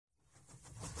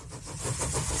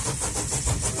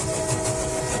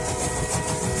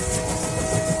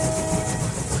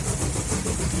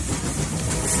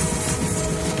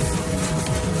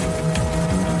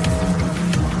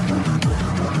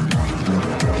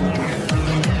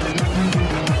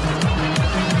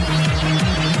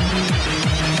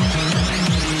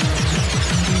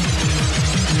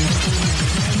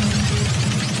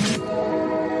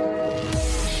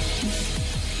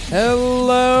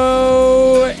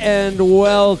and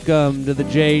welcome to the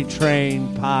J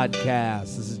Train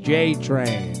podcast. This is J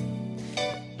Train.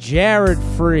 Jared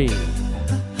Freed,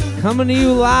 coming to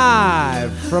you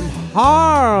live from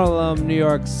Harlem, New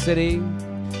York City.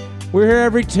 We're here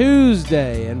every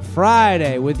Tuesday and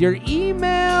Friday with your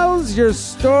emails, your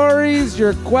stories,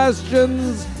 your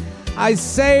questions. I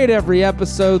say it every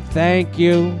episode, thank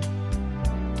you.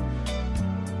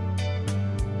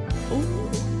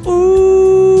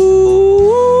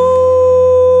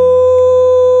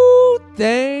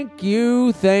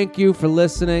 Ooh, thank you for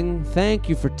listening. Thank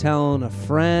you for telling a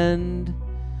friend.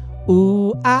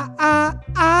 Ooh, that's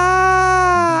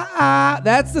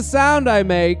the sound I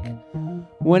make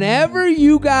whenever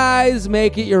you guys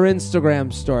make it your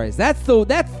Instagram stories. That's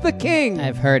the king.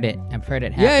 I've heard it happen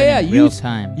in real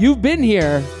time. You've been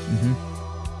here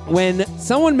when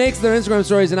someone makes their Instagram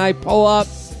stories and I pull up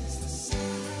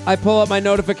my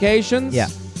notifications. Yeah.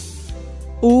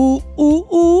 Ooh,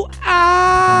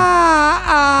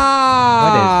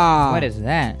 What is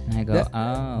that? And I go,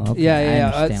 okay.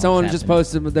 Yeah. Someone just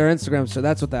posted their Instagram story.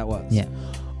 That's what that was. Yeah.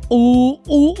 Oh,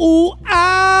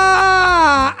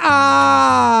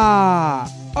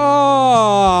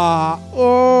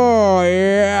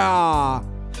 yeah.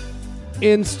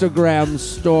 Instagram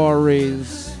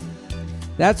stories.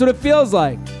 That's what it feels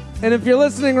like. And if you're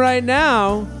listening right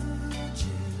now,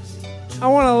 I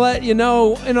want to let you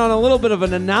know, and on a little bit of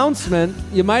an announcement,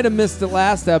 you might have missed it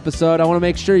last episode. I want to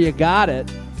make sure you got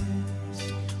it.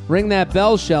 Ring that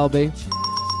bell, Shelby.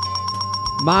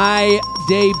 My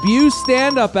debut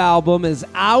stand-up album is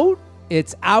out.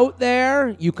 It's out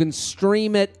there. You can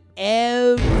stream it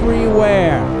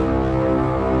everywhere.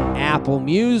 Apple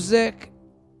Music.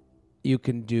 You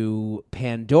can do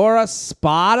Pandora,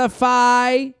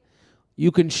 Spotify.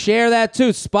 You can share that too.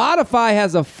 Spotify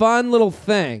has a fun little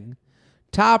thing.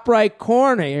 Top right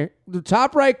corner,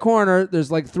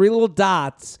 there's like 3 little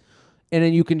dots, and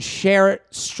then you can share it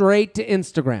straight to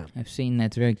Instagram. I've seen that.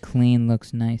 It's very clean,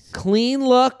 looks nice. Clean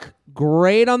look,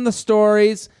 great on the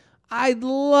stories. I'd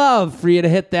love for you to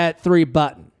hit that 3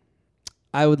 button.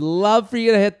 I would love for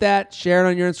you to hit that, share it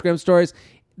on your Instagram stories.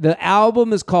 The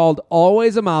album is called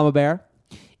Always a Mama Bear.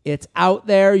 It's out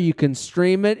there. You can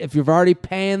stream it. If you've already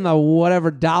paying the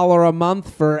whatever $1 a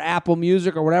month for Apple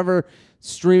Music or whatever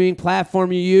streaming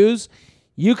platform you use,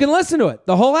 you can listen to it.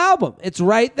 The whole album. It's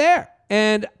right there.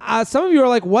 And some of you are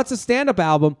like, what's a stand-up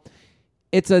album?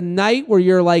 It's a night where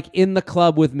you're like in the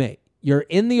club with me. You're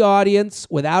in the audience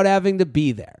without having to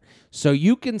be there. So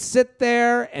you can sit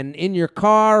there and in your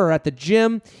car or at the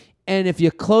gym, and if you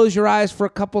close your eyes for a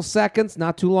couple seconds,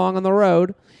 not too long on the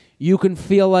road, you can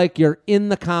feel like you're in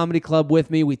the comedy club with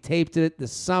me. We taped it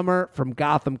this summer from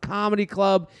Gotham Comedy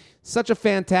Club. Such a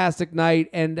fantastic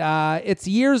night, and it's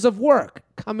years of work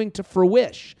coming to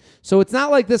fruition. So it's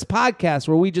not like this podcast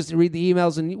where we just read the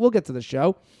emails and we'll get to the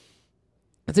show.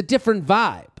 It's a different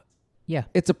vibe. Yeah.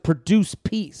 It's a produced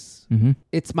piece. Mm-hmm.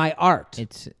 It's my art.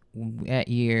 It's at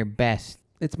your best.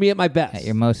 It's me at my best. At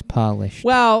your most polished.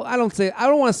 Well, I don't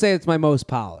want to say it's my most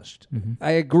polished. Mm-hmm.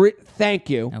 I agree. Thank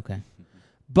you. Okay.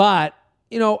 But,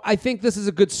 I think this is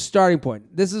a good starting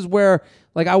point. This is where,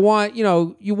 I want,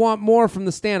 you want more from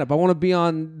the stand-up. I want to be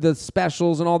on the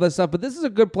specials and all this stuff, but this is a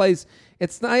good place.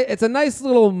 It's a nice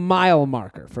little mile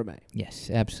marker for me. Yes,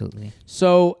 absolutely.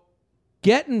 So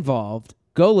get involved.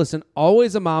 Go listen.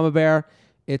 Always a Mama Bear.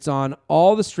 It's on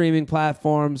all the streaming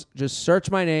platforms. Just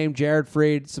search my name, Jared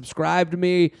Freed. Subscribe to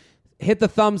me. Hit the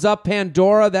thumbs up,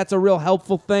 Pandora. That's a real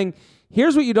helpful thing.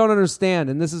 Here's what you don't understand,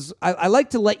 and this is I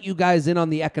like to let you guys in on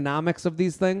the economics of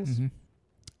these things. Mm-hmm.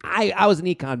 I was an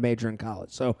econ major in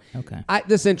college, so okay.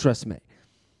 This interests me.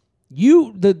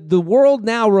 The world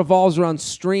now revolves around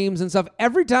streams and stuff.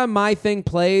 Every time my thing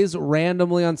plays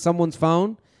randomly on someone's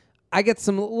phone, I get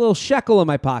some little shekel in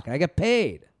my pocket. I get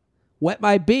paid. Wet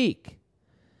my beak.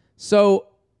 So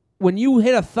when you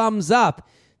hit a thumbs up,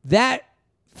 that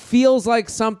feels like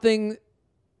something.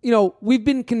 We've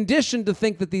been conditioned to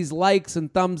think that these likes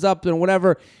and thumbs up and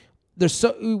whatever, they're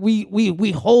so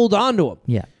we hold on to them.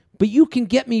 Yeah. But you can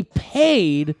get me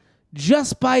paid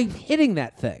just by hitting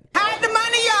that thing. Hide the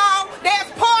money, y'all.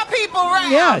 There's poor people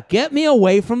around. Yeah, get me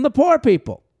away from the poor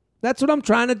people. That's what I'm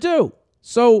trying to do.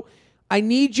 So I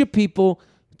need you people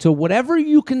to whatever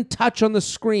you can touch on the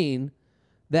screen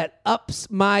that ups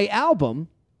my album,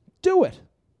 do it.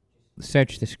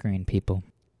 Search the screen, people.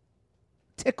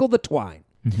 Tickle the twine.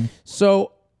 Mm-hmm.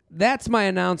 So that's my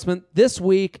announcement. This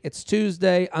week, it's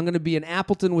Tuesday. I'm going to be in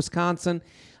Appleton, Wisconsin.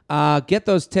 Get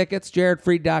those tickets,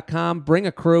 jaredfreed.com. Bring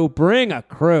a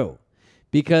crew.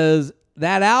 Because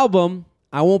that album,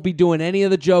 I won't be doing any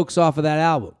of the jokes off of that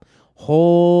album.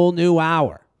 Whole new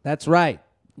hour. That's right.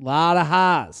 A lot of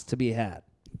ha's to be had.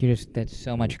 That's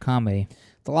so much comedy.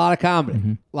 It's a lot of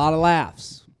comedy, a lot of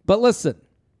laughs. But listen,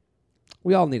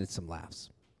 we all needed some laughs.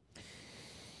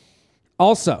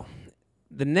 Also,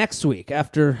 the next week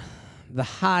after the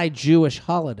high Jewish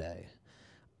holiday,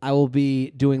 I will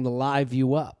be doing the live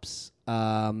view ups.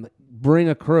 Bring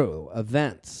a crew,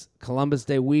 events, Columbus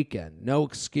Day weekend, no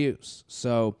excuse.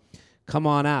 So come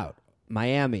on out.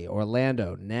 Miami,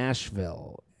 Orlando,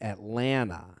 Nashville,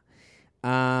 Atlanta.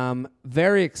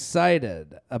 Very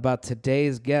excited about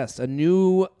today's guest, a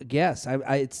new guest.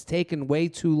 It's taken way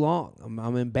too long.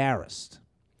 I'm embarrassed.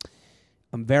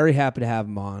 I'm very happy to have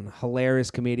him on.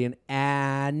 Hilarious comedian,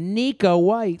 Nico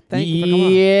White. Thank you for coming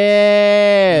on.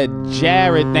 Yeah,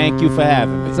 Jared, thank you for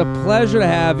having me. It's a pleasure to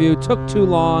have you. Took too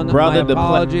long. Brother, My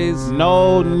apologies.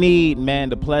 no need, man.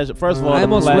 The pleasure. First of all, I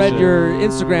almost pleasure. read your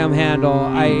Instagram handle.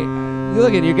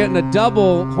 Look at you're getting a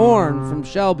double horn from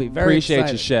Shelby. Very Appreciate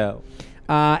excited. you, Shell.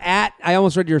 I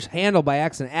almost read your handle by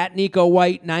accident. At Nico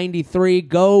White 93.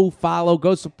 Go follow.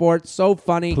 Go support. So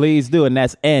funny. Please do, and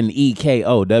that's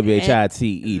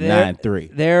NEKOWHITE 93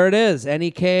 There it is.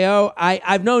 NEKO.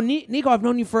 I've known Nico. I've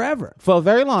known you forever. for a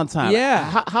very long time.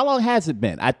 Yeah. How long has it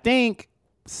been? I think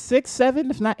 6,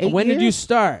 7, if not 8 When years? did you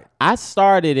start? I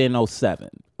started in 07.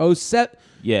 07.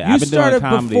 Yeah, You I've been doing started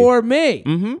comedy. before me.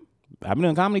 Mm-hmm. I've been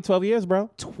doing comedy 12 years, bro.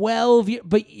 12 years.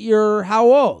 But you're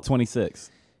how old? 26.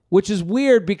 Which is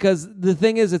weird because the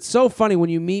thing is, it's so funny when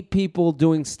you meet people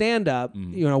doing stand-up.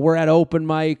 You know, we're at open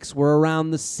mics, we're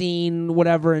around the scene,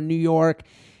 whatever, in New York,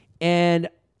 and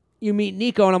you meet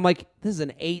Nico, and I'm like, this is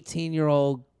an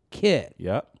 18-year-old kid.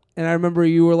 Yep. And I remember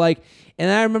you were like,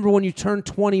 and I remember when you turned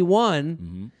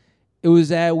 21, it was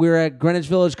we were at Greenwich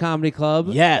Village Comedy Club.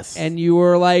 Yes. And you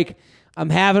were like, I'm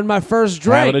having my first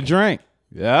drink. Having a drink.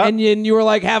 Yeah. And you were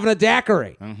like having a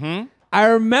daiquiri. Mm-hmm. I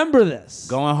remember this.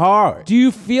 Going hard. Do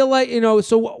you feel like,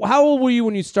 so how old were you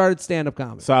when you started stand-up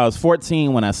comedy? So I was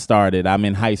 14 when I started. I'm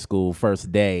in high school, first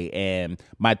day, and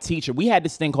my teacher, we had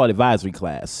this thing called advisory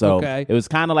class. So Okay. it was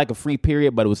kind of like a free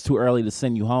period, but it was too early to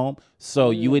send you home. So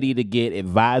you would either get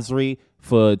advisory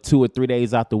for 2 or 3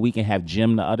 days out the week and have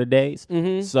gym the other days.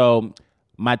 So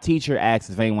my teacher asked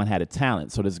if anyone had a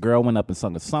talent. So this girl went up and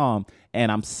sung a song,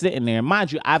 and I'm sitting there.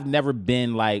 Mind you, I've never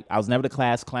been I was never the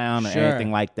class clown or Sure.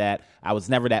 anything like that. I was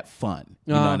never that fun.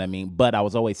 You know what I mean? But I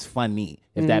was always funny,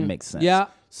 if that makes sense. Yeah.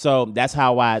 So that's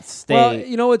how I stayed. Well,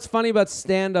 you know what's funny about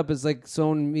stand-up is like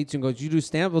someone meets you and goes, you do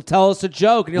stand-up? Well, tell us a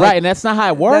joke. And you're Right, like, and that's not how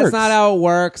it works. that's not how it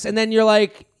works. And then you're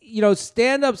like,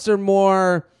 stand-ups are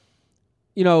more,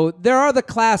 there are the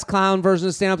class clown version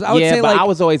of stand-ups. I would say but like, I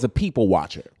was always a people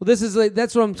watcher. well, this is like,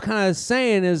 that's what I'm kind of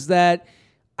saying is that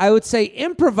I would say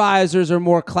improvisers are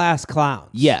more class clowns.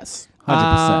 Yes,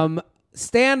 100%.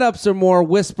 Stand-ups are more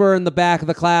whisper in the back of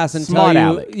the class and Smart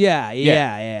tell you, aleck.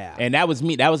 yeah. And that was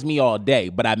me. That was me all day.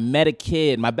 But I met a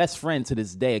kid, my best friend to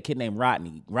this day, a kid named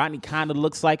Rodney. Rodney kind of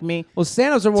looks like me. Well,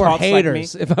 stand-ups are more Talks like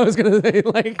haters. me. If I was gonna say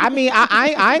like, I mean,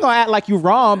 I ain't gonna act like you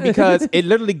wrong because it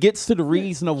literally gets to the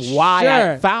reason of why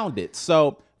Sure. I found it.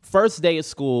 So first day of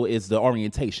school is the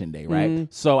orientation day, right?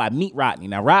 So I meet Rodney.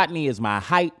 Now Rodney is my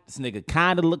height. This nigga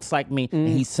kind of looks like me, and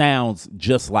he sounds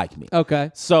just like me. okay.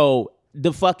 So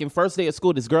the fucking first day of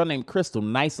school, this girl named Crystal,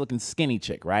 nice looking skinny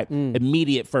chick, right?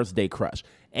 Immediate first day crush.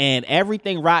 And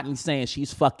everything Rodney's saying,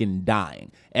 she's fucking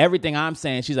dying. Everything I'm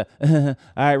saying, she's like, all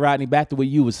right, Rodney, back to what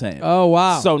you were saying. Oh,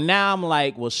 wow. So now I'm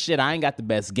like, well, shit, I ain't got the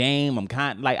best game. I'm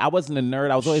kind of like, I wasn't a nerd.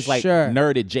 I was always like Sure.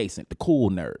 nerd adjacent, the cool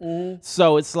nerd.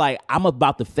 So it's like, I'm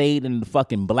about to fade into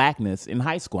fucking blackness in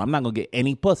high school. I'm not going to get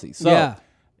any pussy. So Yeah.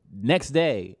 next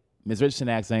day, Ms. Richardson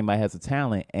asked if anybody has a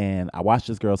talent, and I watched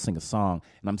this girl sing a song,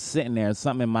 and I'm sitting there, and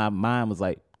something in my mind was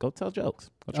like, go tell jokes.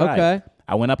 Go try Okay. it.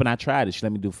 I went up and I tried it. She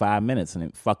let me do 5 minutes, and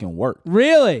it fucking worked.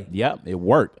 Really? Yep, it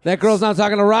worked. That girl's not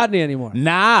talking to Rodney anymore.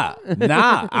 Nah.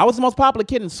 I was the most popular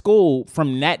kid in school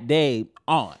from that day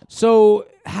on. So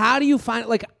how do you find,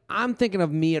 like, I'm thinking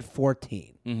of me at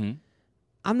 14. Mm-hmm.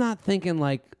 I'm not thinking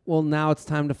like, well, now it's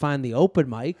time to find the open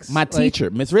mics. My Like,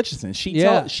 teacher, Miss Richardson,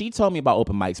 Yeah. she told me about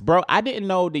open mics. Bro, I didn't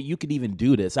know that you could even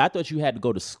do this. I thought you had to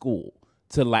go to school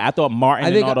to like. I thought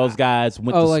Martin and all those guys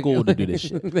went to school to do this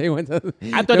shit. They went to.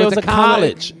 I thought there was a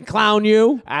college. Clown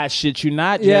you. I shit you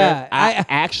not, Jared. Yeah, I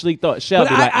actually thought, Shelby,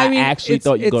 But I actually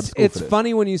thought you go to school It's for this.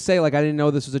 funny when you say like I didn't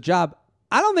know this was a job.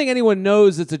 I don't think anyone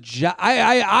knows it's a job.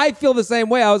 I feel the same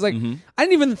way. I was like, Mm-hmm. I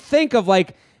didn't even think of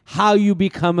like how you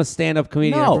become a stand-up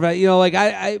comedian. No. Like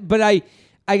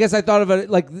I guess I thought of it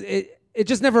like it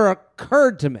just never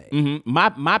occurred to me.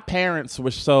 Mhm. My parents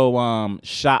were so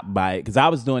shocked by it because I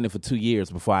was doing it for 2 years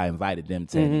before I invited them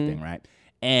to Mm-hmm. anything, right?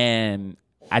 And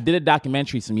I did a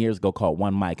documentary some years ago called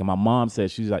One Mic, and my mom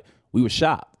said, she's like, we were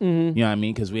shocked. You know what I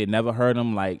mean? Because we had never heard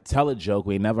him like tell a joke.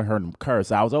 We had never heard him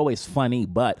curse. I was always funny,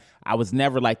 but I was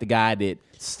never like the guy that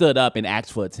stood up and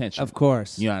asked for attention. Of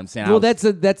course. You know what I'm saying? Well, that's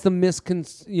the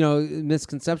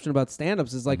misconception about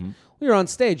stand-ups is like, when you're on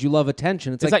stage, you love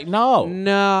attention. It's like no,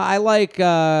 I like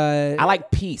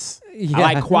peace. Yeah.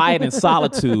 I like quiet and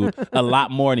solitude a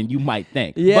lot more than you might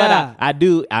think. Yeah. But I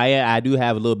do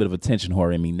have a little bit of attention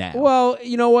whore in me now. Well,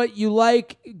 you know what? You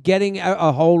like getting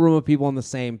a whole room of people on the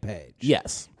same page.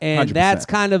 Yes. And 100%. that's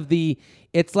kind of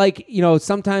it's like,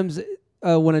 sometimes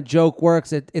when a joke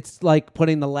works, it's like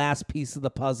putting the last piece of the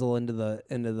puzzle into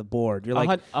the board. You're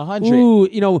like 100.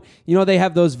 Ooh, they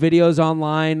have those videos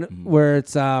online where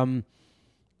it's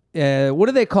what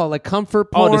do they call it? Like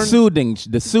comfort porn? Oh, the soothing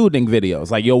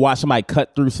videos. Like you'll watch somebody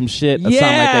cut through some shit or something like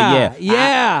that.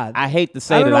 Yeah. I hate to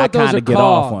say that I kind of get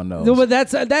off on those. No, but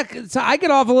that's so I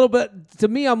get off a little bit. To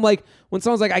me, I'm like, when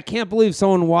someone's like, I can't believe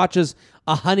someone watches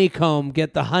a honeycomb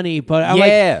get the honey, but I'm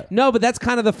like, no, but that's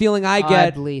kind of the feeling I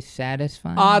get. Oddly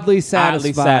satisfying. Oddly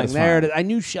satisfying. satisfying. There it is. I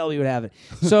knew Shelby would have it.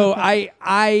 So I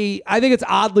think it's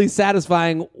oddly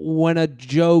satisfying when a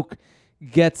joke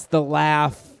gets the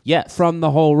laugh. Yes. From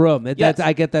the whole room. Yes.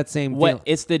 I get that same feeling.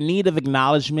 It's the need of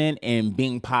acknowledgement and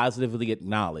being positively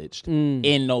acknowledged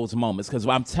in those moments. Because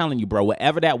I'm telling you, bro,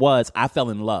 whatever that was, I fell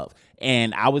in love.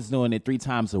 And I was doing it 3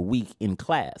 times a week in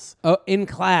class. Oh, in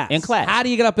class. In class. How do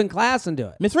you get up in class and do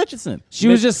it? Miss Richardson. She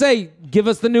was just say, give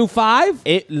us the new 5?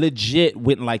 It legit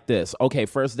went like this. Okay,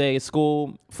 first day of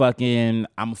school, fucking,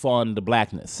 I'm falling into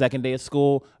blackness. Second day of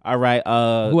school, all right.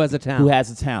 Who has a talent? Who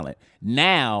has a talent?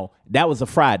 Now, that was a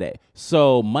Friday.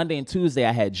 So Monday and Tuesday,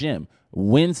 I had gym.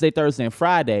 Wednesday, Thursday, and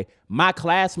Friday, my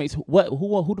classmates,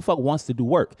 who the fuck wants to do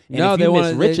work? And no, if they you want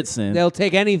Miss Richardson, they'll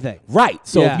take anything. Right.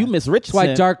 So Yeah. if you Miss Richardson, That's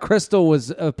why Dark Crystal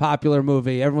was a popular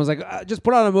movie. Everyone's like, just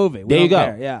put on a movie. We there you don't go.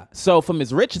 care. Yeah. So for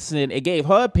Miss Richardson, it gave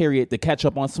her a period to catch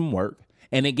up on some work,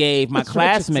 and it gave my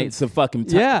classmates a fucking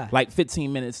time, like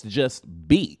 15 minutes to just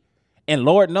be. And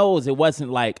Lord knows it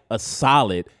wasn't like a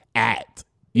solid act.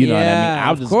 You know what I mean?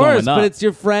 I was just of course, going up. but it's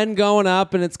your friend going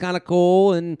up, and it's kind of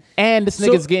cool. And this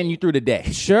nigga's getting you through the day.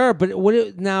 Sure, but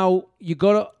now you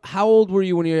go to. How old were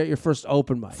you when you were at your first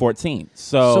open mic? 14.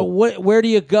 So where do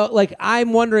you go? Like,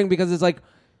 I'm wondering because it's like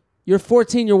you're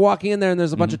 14, you're walking in there, and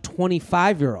there's a bunch of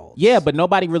 25-year-olds. Yeah, but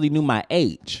nobody really knew my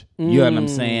age. You know what I'm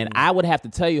saying? I would have to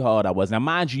tell you how old I was. Now,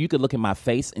 mind you could look at my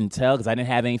face and tell because I didn't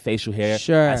have any facial hair.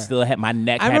 Sure, I still had my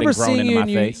neck. I remember grown seeing into you, my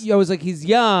and face. I was like, he's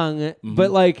young,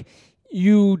 but like.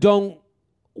 You don't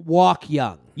walk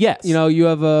young. Yes. You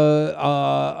have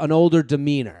an older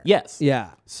demeanor. Yes.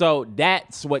 Yeah. So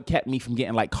that's what kept me from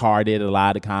getting like carded at a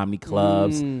lot of comedy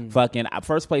clubs. Fucking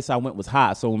first place I went was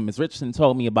Hot. So when Ms. Richardson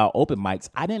told me about open mics,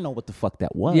 I didn't know what the fuck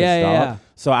that was. Yeah.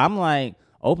 So I'm like,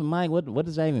 open mic, what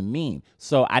does that even mean?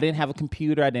 So I didn't have a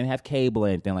computer, I didn't have cable or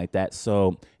anything like that.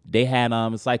 So they had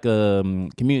it's like a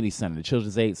community center, the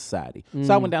Children's Aid Society.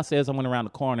 So I went downstairs, I went around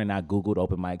the corner and I Googled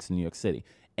open mics in New York City.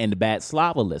 And the Bad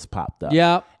Slava list popped up.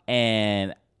 Yeah.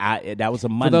 And that was a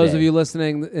Monday. For those of you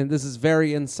listening, and this is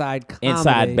very inside comedy.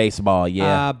 Inside baseball,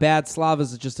 yeah. Bad Slava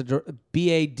is just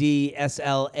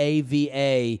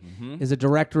BADSLAVA is a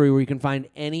directory where you can find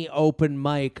any open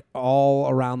mic all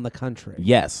around the country.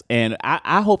 Yes. And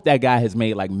I hope that guy has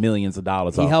made like millions of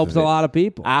dollars off of it. He helps a lot of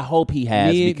people. I hope he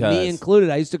has because... Me included.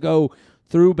 I used to go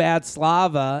through Bad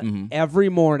Slava every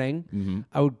morning.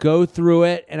 I would go through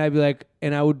it, and I'd be like,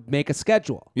 and I would make a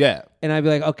schedule. Yeah. And I'd be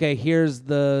like, okay, here's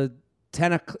the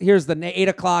 10. Here's the 8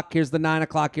 o'clock. Here's the 9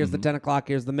 o'clock. Here's the 10 o'clock.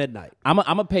 Here's the midnight. I'm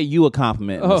gonna pay you a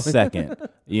compliment in a second.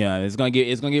 Yeah, it's gonna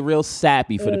get real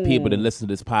sappy for the people that listen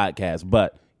to this podcast.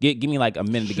 But give me like a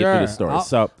minute to get through the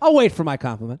story. I'll wait for my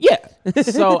compliment. Yeah.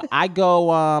 So I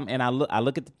go and I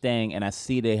look at the thing and I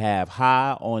see they have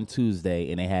High on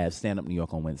Tuesday and they have Stand Up New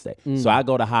York on Wednesday. So I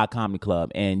go to High Comedy Club,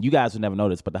 and you guys would never know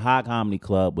this, but the High Comedy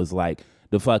Club was like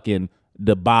the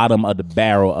bottom of the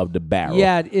barrel of the barrel.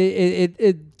 Yeah,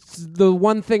 the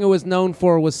one thing it was known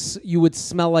for was you would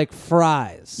smell like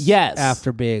fries. Yes.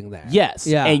 After being there. Yes.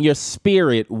 Yeah. And your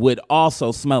spirit would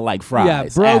also smell like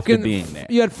fries after being there.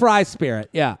 You had fry spirit.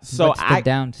 Yeah. So What's the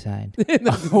downside?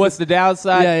 What's the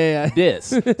downside? Yeah.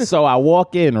 This. So I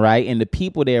walk in, right, and the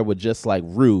people there were just like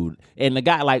rude. And the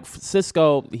guy, like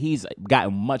Cisco, he's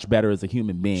gotten much better as a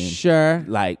human being. Sure.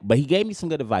 But he gave me some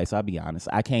good advice, I'll be honest.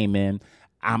 I came in,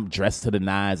 I'm dressed to the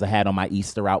nines. I had on my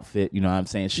Easter outfit, you know what I'm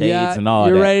saying? Shades and all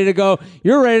that. You're ready to go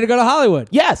to Hollywood.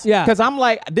 Yes. Yeah. Because I'm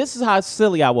like, this is how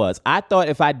silly I was. I thought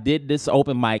if I did this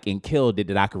open mic and killed it,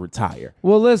 that I could retire.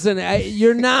 Well, listen,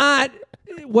 you're not.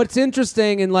 What's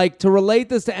interesting, and like to relate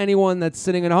this to anyone that's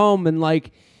sitting at home, and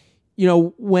like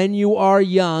when you are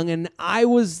young, and I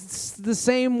was the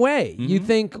same way. You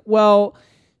think, well,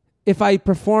 if I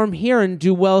perform here and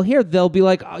do well here, they'll be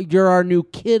like, oh, you're our new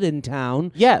kid in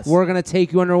town. Yes. We're going to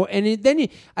take you under. And then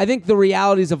I think the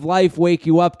realities of life wake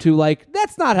you up to, like,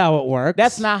 that's not how it works.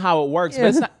 That's not how it works. Yeah. But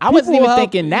it's not, I wasn't People even will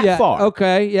thinking that help. far.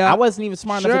 Okay, yeah. I wasn't even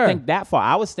smart enough Sure. to think that far.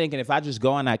 I was thinking if I just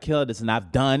go and I kill this, and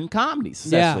I've done comedy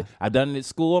successfully. Yeah. I've done it at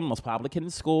school. I'm the most popular kid in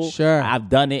school. Sure. I've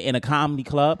done it in a comedy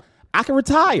club. I can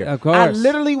retire. Of course. I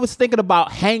literally was thinking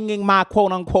about hanging my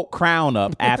quote unquote crown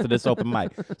up after this open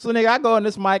mic. So nigga, I go in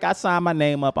this mic, I sign my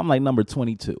name up. I'm like number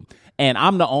 22. And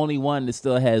I'm the only one that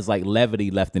still has like levity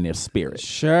left in their spirit.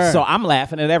 Sure. So I'm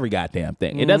laughing at every goddamn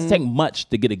thing. It doesn't take much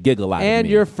to get a giggle out of me. And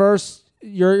your first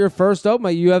open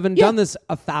mic. You haven't done this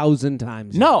 1,000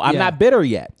 times. No, yet. I'm not bitter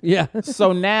yet. Yeah.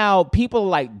 So now people are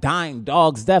like dying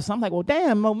dogs' deaths. I'm like, well,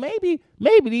 damn, well, maybe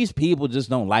these people just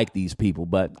don't like these people.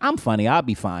 But I'm funny. I'll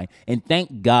be fine. And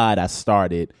thank God I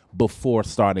started before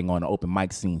starting on the open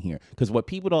mic scene here. Because what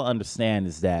people don't understand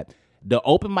is that the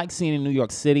open mic scene in New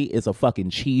York City is a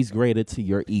fucking cheese grater to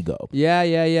your ego. Yeah.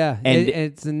 And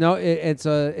it's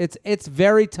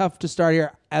very tough to start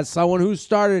here as someone who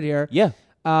started here. Yeah.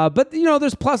 But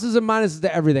there's pluses and minuses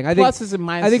to everything. I think Pluses and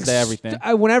minuses to everything.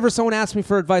 Whenever someone asks me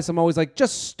for advice, I'm always like,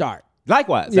 just start.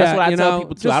 Likewise. That's what I tell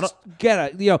people too. Just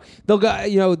get it. They'll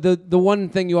go. The one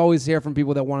thing you always hear from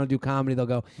people that want to do comedy, they'll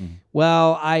go,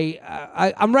 "Well,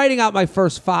 I'm writing out my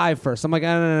first 5 first." I'm like,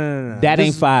 no. That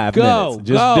ain't 5 minutes.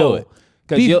 Just do it.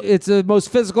 It's the most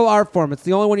physical art form. It's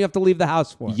the only one you have to leave the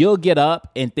house for. You'll get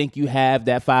up and think you have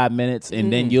that 5 minutes,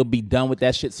 and then you'll be done with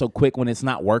that shit so quick when it's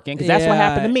not working. Because that's what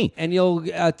happened to me. And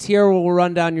a tear will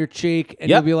run down your cheek, and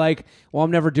you'll be like, well,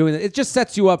 I'm never doing that. It just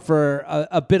sets you up for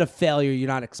a bit of failure you're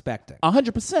not expecting.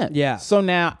 100%. Yeah. So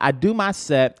now I do my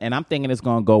set, and I'm thinking it's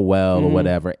going to go well or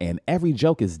whatever, and every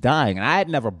joke is dying. And I had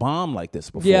never bombed like this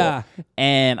before. Yeah.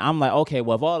 And I'm like, okay,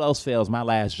 well, if all else fails, my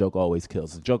last joke always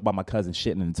kills. A joke about my cousin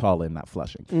shitting in the toilet and not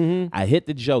flushing. I hit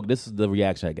the joke. This is the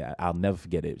reaction I got. I'll never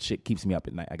forget it. Shit keeps me up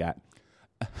at night. I got,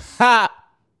 ha!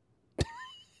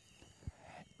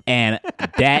 And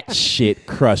that shit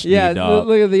crushed me, dog.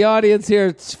 Look at the audience here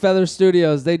at Feather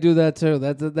Studios. They do that too.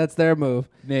 That's their move.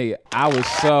 Nigga, I was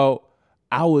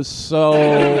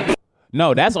so.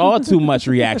 No, that's all too much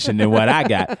reaction than what I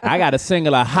got. I got a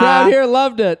singular Crowd high here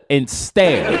loved it. and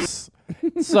stares.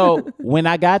 So when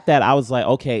I got that, I was like,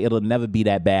 okay, it'll never be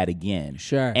that bad again.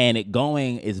 Sure. And it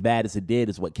going as bad as it did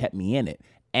is what kept me in it.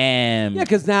 And Yeah,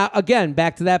 because now, again,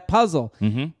 back to that puzzle.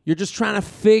 You're just trying to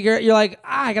figure it. You're like,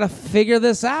 I got to figure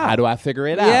this out. how do I figure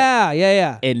it out?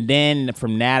 Yeah. And then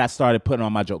from that, I started putting all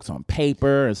my jokes on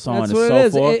paper and so That's on and what so it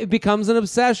is. forth. It becomes an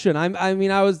obsession.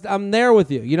 I'm there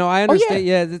with you. I understand.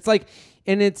 yeah. It's like,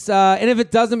 and it's and if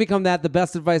it doesn't become that, the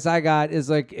best advice I got is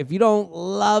like, if you don't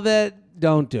love it,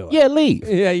 don't do it. Yeah, leave.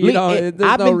 Yeah, Leave.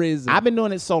 there's no reason. I've been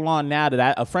doing it so long now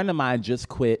that a friend of mine just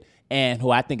quit, and who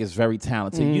I think is very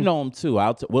talented. You know him too.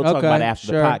 We'll talk Okay, about it after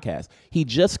sure. the podcast. He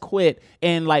just quit,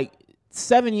 and like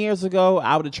 7 years ago,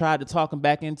 I would have tried to talk him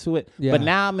back into it. Yeah. But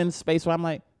now I'm in a space where I'm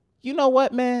like, you know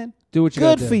what, man? Do what you Good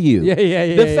gotta do. for you.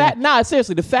 Yeah. The fact,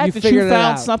 seriously, the fact that figured you it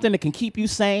found out. something that can keep you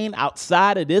sane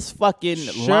outside of this fucking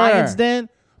Sure. lion's den,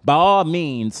 by all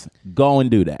means, go and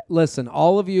do that. Listen,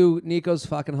 all of you, Nico's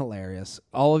fucking hilarious.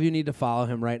 All of you need to follow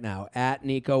him right now at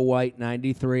Nico White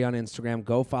 93 on Instagram.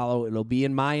 Go follow. It'll be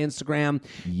in my Instagram.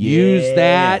 Use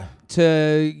that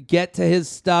to get to his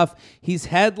stuff. He's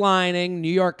headlining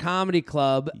New York Comedy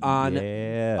Club on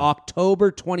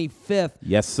October 25th.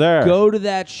 Yes, sir. Go to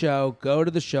that show. Go to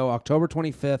the show October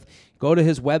 25th. Go to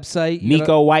his website.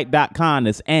 NicoWhite.com.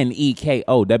 It's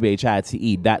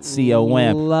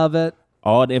NekoWhite.com. Love it.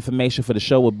 All the information for the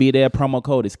show will be there. Promo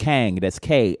code is KANG. That's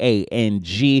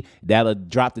KANG. That'll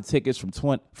drop the tickets from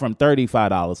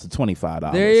 $35 to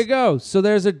 $25. There you go. So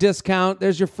there's a discount.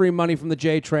 There's your free money from the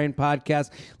J Train podcast.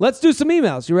 Let's do some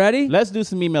emails. You ready? Let's do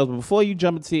some emails. But before you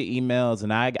jump into your emails,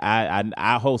 and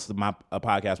I host a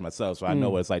podcast myself, so I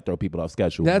know what it's like to throw people off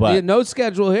schedule. But No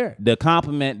schedule here. the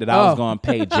compliment that I was going to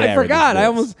pay Jared. I forgot.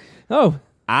 is this.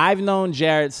 I've known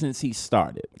Jared since he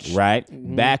started, right?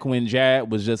 Back when Jared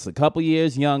was just a couple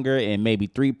years younger and maybe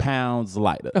 3 pounds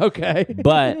lighter. Okay.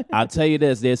 But I'll tell you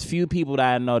this, there's few people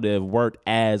that I know that have worked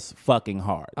as fucking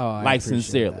hard. I like appreciate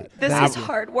sincerely. that. This is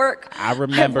hard work. I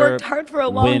remember I've worked hard for a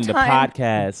long when time. the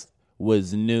podcast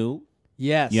was new.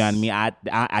 Yes. You know what I mean?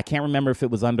 I can't remember if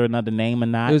it was under another name or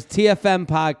not. It was TFM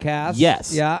podcast.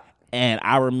 Yes. Yeah. And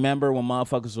I remember when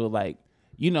motherfuckers were like,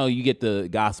 you get the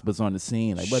gossips on the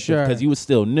scene, like, what? Sure. Because you was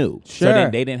still new, so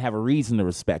Sure. they didn't have a reason to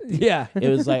respect you. Yeah. It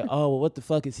was like, oh, well, what the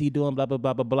fuck is he doing? Blah blah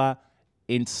blah blah blah.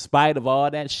 in spite of all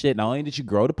that shit, not only did you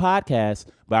grow the podcast,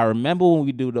 but I remember when we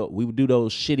would do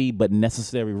those shitty but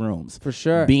necessary rooms. For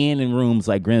sure. Being in rooms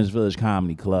like Greenwich Village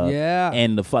Comedy Club. Yeah.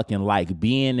 And the fucking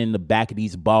being in the back of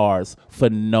these bars for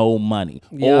no money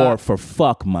Yeah. or for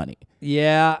fuck money.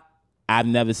 Yeah. I've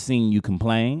never seen you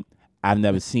complain. I've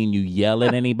never seen you yell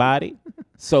at anybody.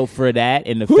 So for that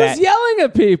and the Who's fact, yelling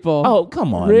at people? oh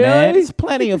come on, Really? man, there's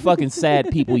plenty of fucking sad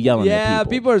people yelling at yeah,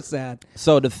 people. people are sad.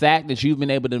 So the fact that you've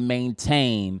been able to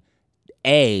maintain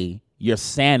your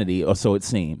sanity, or so it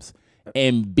seems,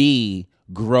 and B,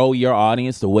 grow your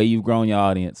audience the way you've grown your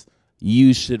audience,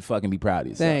 you should fucking be proud of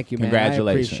yourself. Thank you, man.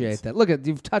 Congratulations. I appreciate that. Look at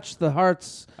you've touched the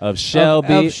hearts Of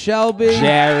Shelby, of Shelby,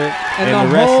 Jared, and the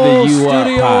the rest whole of you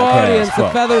studio podcast audience folk.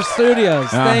 of Feather Studios.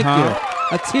 Thank Uh-huh.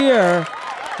 you. A tear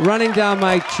running down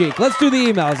my cheek. Let's do the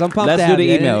emails. I'm pumped Let's to do have the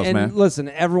you. emails, and man. Listen,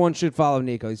 everyone should follow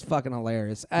Nico. He's fucking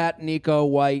hilarious. At Nico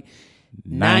White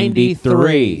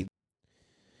 93.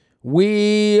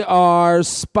 We are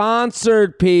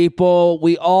sponsored, people.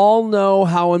 We all know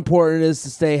how important it is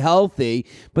to stay healthy,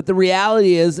 but the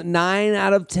reality is 9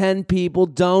 out of 10 people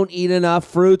don't eat enough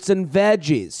fruits and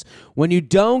veggies. When you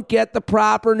don't get the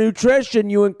proper nutrition,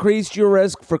 you increase your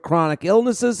risk for chronic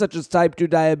illnesses such as type 2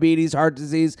 diabetes, heart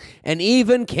disease, and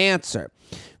even cancer.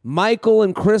 Michael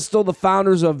and Crystal, the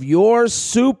founders of Your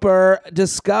Super,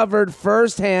 discovered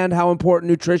firsthand how important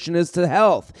nutrition is to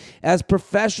health. As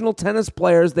professional tennis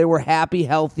players, they were happy,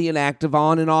 healthy, and active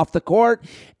on and off the court.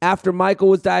 After Michael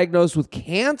was diagnosed with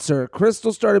cancer,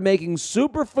 Crystal started making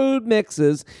superfood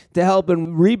mixes to help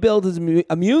him rebuild his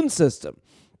immune system.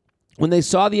 When they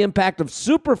saw the impact of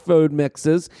superfood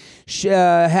mixes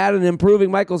had in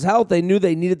improving Michael's health, they knew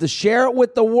they needed to share it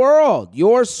with the world.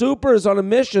 Your Super is on a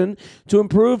mission to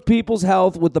improve people's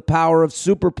health with the power of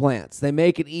super plants. They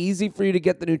make it easy for you to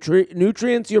get the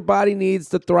nutrients your body needs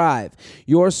to thrive.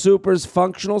 Your Super's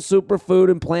functional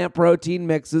superfood and plant protein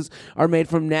mixes are made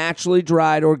from naturally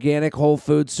dried organic whole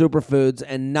food superfoods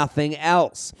and nothing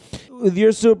else. With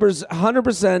Your Super's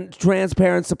 100%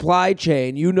 transparent supply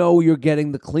chain, you know you're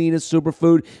getting the cleanest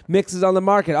superfood mixes on the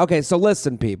market. Okay, so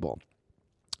listen, people.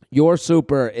 Your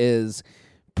Super is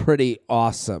pretty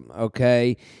awesome,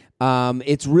 okay?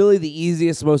 It's really the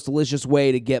easiest, most delicious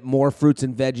way to get more fruits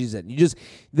and veggies in. You just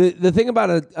the thing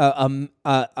about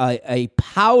a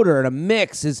powder and a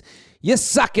mix is you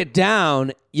suck it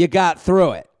down, you got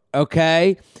through it.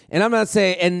 Okay? And I'm not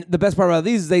saying, and the best part about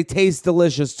these is they taste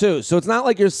delicious too. So it's not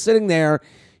like you're sitting there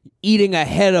eating a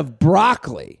head of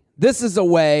broccoli. This is a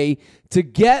way to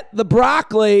get the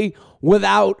broccoli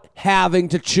without having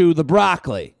to chew the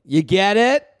broccoli. You get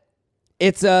it?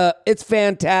 It's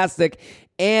fantastic.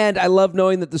 And I love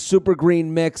knowing that the Super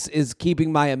Green Mix is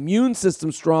keeping my immune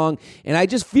system strong, and I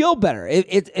just feel better.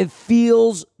 It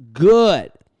feels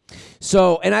good.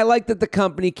 So, and I like that the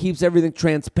company keeps everything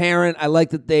transparent. I like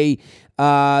that they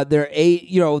have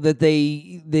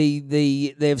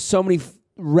so many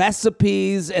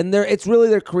recipes, and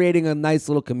they're creating a nice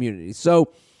little community.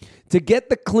 So, to get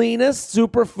the cleanest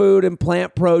superfood and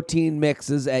plant protein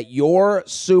mixes at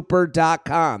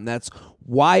yoursuper.com. That's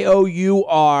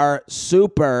YOUR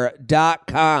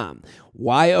super.com.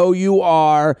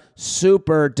 YOUR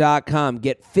super.com.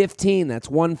 Get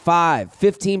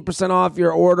 15% off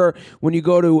your order when you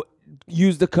go to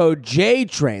use the code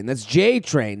JTRAIN. That's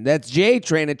JTRAIN. That's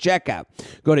JTRAIN at checkout.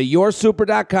 Go to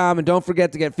yoursuper.com and don't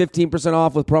forget to get 15%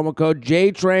 off with promo code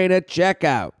JTRAIN at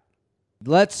checkout.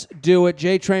 Let's do it.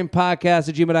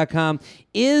 JTrainPodcast@gmail.com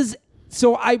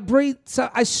So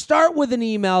I start with an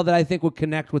email that I think would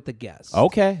connect with the guest.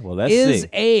 Okay, well, let's Is see.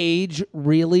 age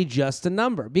really just a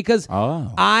number? Because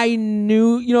Oh. I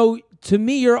knew, to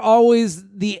me, you're always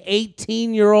the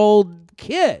 18-year-old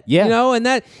kid. Yeah.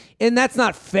 And that's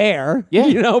not fair.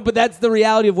 Yeah. But that's the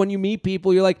reality of when you meet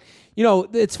people. You're like,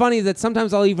 it's funny that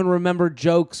sometimes I'll even remember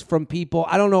jokes from people.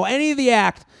 I don't know any of the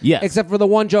act, Yes. except for the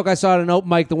one joke I saw at an open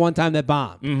mic the one time that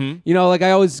bombed. Mm-hmm. Like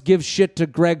I always give shit to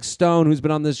Greg Stone, who's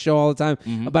been on this show all the time,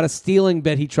 about a stealing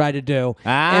bit he tried to do,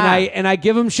 and I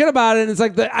give him shit about it. And it's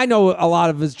like I know a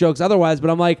lot of his jokes otherwise, but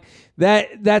I'm like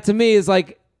that to me is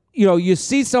like. You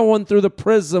see someone through the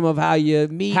prism of how you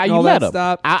meet How and you all met that him.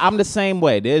 stuff. I'm the same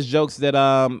way. There's jokes that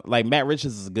like Matt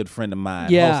Richards is a good friend of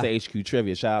mine. Yeah. Host of HQ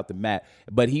Trivia. Shout out to Matt.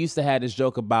 But he used to have this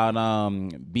joke about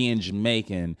being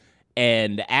Jamaican,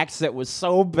 and the accent was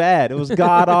so bad. It was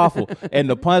god awful. And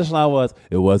the punchline was,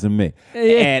 it wasn't me.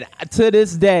 And to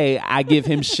this day, I give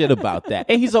him shit about that.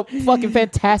 And he's a fucking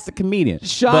fantastic comedian.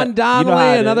 Sean But Donnelly, you know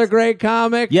how it another is. great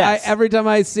comic. Yes. Every time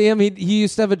I see him, he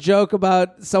used to have a joke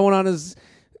about someone on his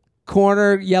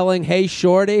corner yelling, "Hey,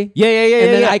 Shorty!" Yeah.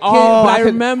 And then I can't. Oh, I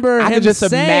remember I him could just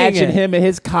saying imagine it. him in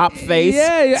his cop face.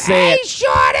 Yeah, saying, "Hey,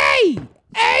 Shorty!"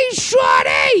 hey,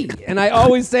 shorty! And I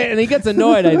always say it, and he gets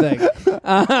annoyed, I think.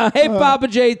 Hey, Papa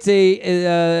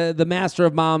JT, the master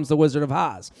of moms, the Wizard of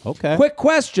Oz. Okay. Quick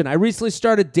question. I recently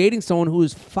started dating someone who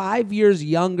is 5 years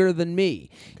younger than me.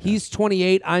 He's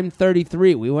 28. I'm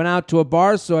 33. We went out to a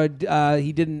bar, so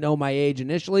he didn't know my age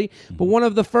initially. But one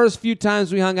of the first few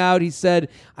times we hung out, he said,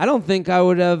 I don't think I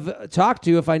would have talked to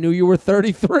you if I knew you were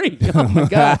 33. Oh, my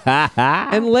God.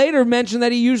 And later mentioned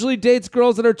that he usually dates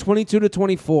girls that are 22 to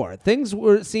 24. Things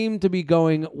seem to be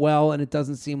going well, and it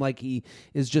doesn't seem like he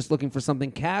is just looking for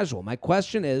something casual. My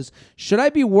question is, should I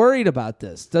be worried about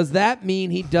this? Does that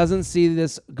mean he doesn't see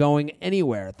this going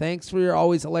anywhere? Thanks for your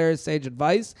always hilarious sage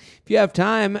advice. If you have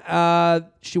time,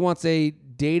 she wants a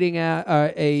dating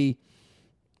a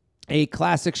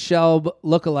Classic Shelb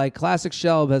lookalike. Classic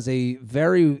Shelb has a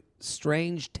very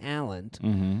strange talent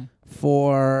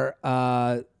for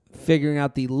figuring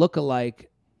out the lookalike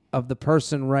of the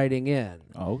person writing in.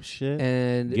 Oh, shit.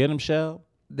 And get him, Shell.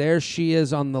 there she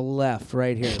is on the left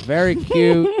right here. Very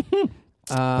cute.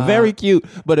 Very cute.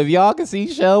 But if y'all can see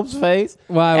Shelb's face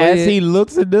Why, as he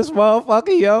looks at this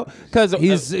motherfucker, yo, because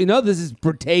he's this is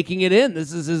taking it in.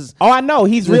 This is his. Oh, I know.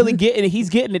 He's really getting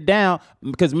it down.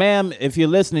 Because, ma'am, if you're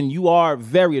listening, you are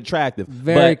very attractive.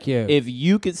 Very but cute. If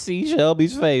you could see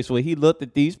Shelby's face when he looked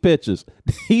at these pictures,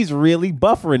 he's really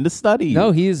buffering to study you.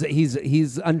 No,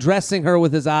 he's undressing her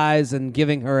with his eyes and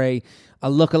giving her a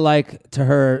lookalike to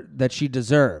her that she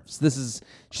deserves.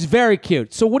 She's very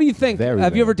cute. So what do you think?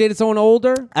 Have you ever dated someone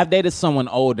older? I've dated someone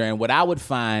older, and what I would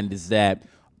find is that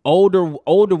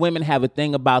older women have a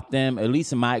thing about them, at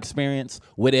least in my experience,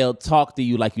 where they'll talk to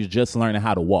you like you're just learning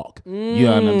how to walk. You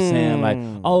know what I'm saying? Like,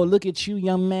 oh, look at you,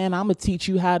 young man. I'm gonna teach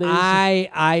you how to.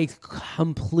 I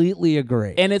completely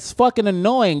agree. And it's fucking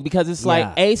annoying because it's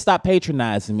like, A, stop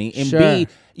patronizing me, and B,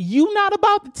 you not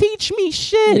about to teach me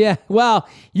shit. Yeah, well,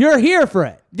 you're here for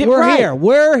it.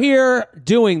 We're here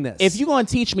doing this. If you're going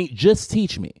to teach me, just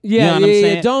teach me. Yeah, you know what I'm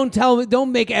saying? Don't tell me.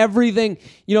 Don't make everything.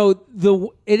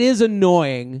 It is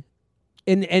annoying,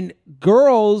 and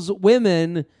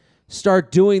women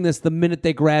start doing this the minute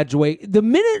they graduate. The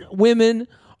minute women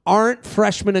aren't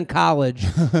freshmen in college,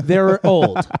 they're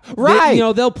old. Right.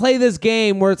 They'll play this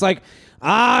game where it's like,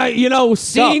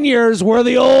 seniors were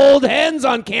the old hens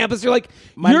on campus. You're like,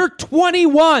 you're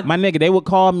 21. My nigga, they would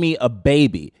call me a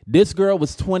baby. This girl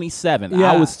was 27.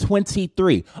 Yeah. I was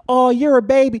 23. Oh, you're a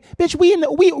baby. Bitch,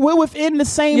 we're within the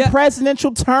same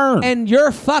presidential term. And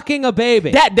you're fucking a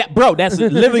baby. Bro, that's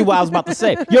literally what I was about to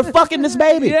say. You're fucking this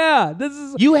baby. Yeah.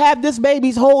 You have this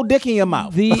baby's whole dick in your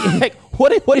mouth.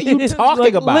 What are you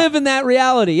talking about? Live in that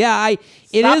reality. Yeah, it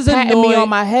Stop is patting annoying. me on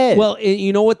my head. Well,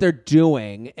 you know what they're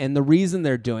doing, and the reason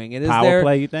they're doing it is power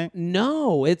play. You think?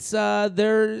 No, it's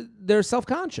they're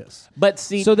self-conscious. But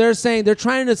see, so they're saying they're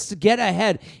trying to get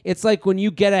ahead. It's like when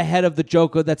you get ahead of the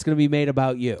joke that's going to be made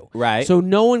about you, right? So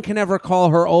no one can ever call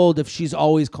her old if she's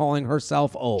always calling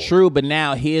herself old. True, but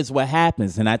now here's what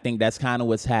happens, and I think that's kind of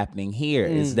what's happening here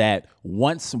is that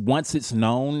once it's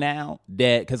known now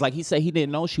that because like he said he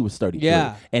didn't know she was 33,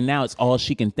 and now it's all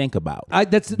she can think about.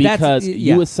 Because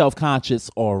you were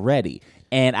self-conscious already.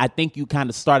 And I think you kind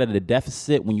of started a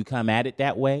deficit when you come at it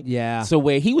that way. Yeah. So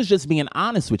where he was just being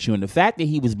honest with you, and the fact that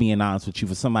he was being honest with you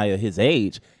for somebody of his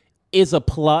age is a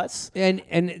plus.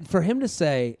 And for him to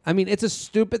say, I mean, it's a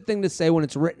stupid thing to say when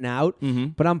it's written out,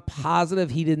 but I'm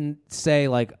positive he didn't say,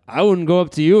 like, I wouldn't go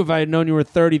up to you if I had known you were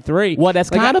 33. Well, that's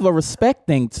kind of a respect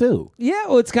thing, too. Yeah,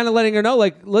 well, it's kind of letting her know,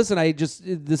 like, listen,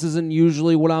 this isn't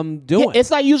usually what I'm doing. Yeah,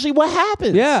 it's not usually what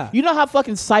happens. Yeah. You know how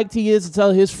fucking psyched he is to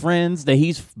tell his friends that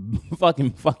he's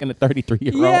fucking a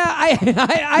 33-year-old? Yeah,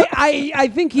 I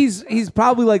think he's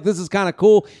probably like, this is kind of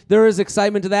cool. There is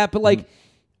excitement to that, but, like,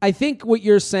 I think what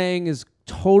you're saying is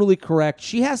totally correct.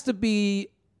 She has to be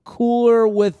cooler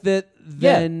with it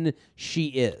than she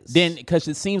is. Then, because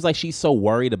it seems like she's so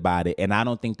worried about it, and I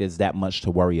don't think there's that much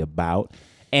to worry about.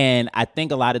 And I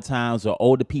think a lot of times, or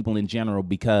older people in general,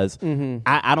 because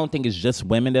I don't think it's just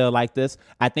women that are like this.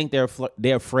 I think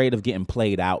they're afraid of getting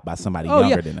played out by somebody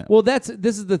younger than them. Well, this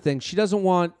is the thing. She doesn't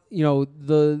want,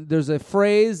 there's a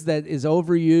phrase that is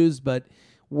overused but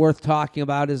worth talking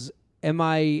about is, am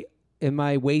I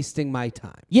wasting my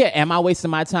time? Yeah, am I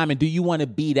wasting my time? And do you want to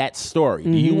be that story?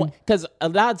 Do you want? Because a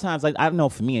lot of times, like I know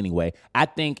for me anyway, I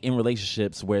think in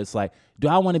relationships where it's like, do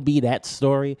I want to be that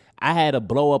story? I had a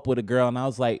blow up with a girl, and I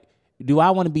was like, do I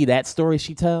want to be that story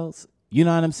she tells? You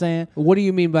know what I'm saying? What do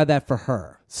you mean by that for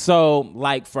her? So,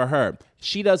 like for her,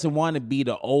 she doesn't want to be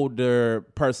the older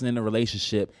person in the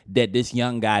relationship that this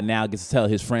young guy now gets to tell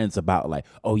his friends about. Like,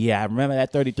 oh yeah, I remember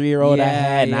that 33-year-old I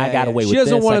had, and I got away with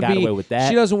this. I got away with that.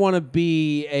 She doesn't want to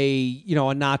be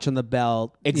a notch on the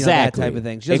belt. Exactly. That type of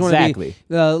thing. She doesn't want to be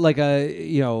like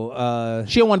a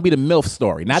She don't want to be the MILF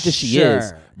story. Not that she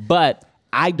is, but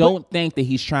I don't think that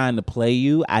he's trying to play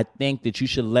you. I think that you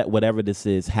should let whatever this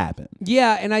is happen.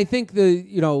 Yeah, and I think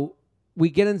we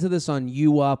get into this on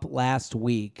You Up last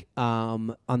week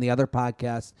on the other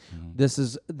podcast. This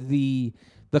is the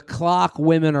clock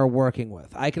women are working with.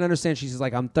 I can understand she's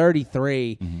like, I'm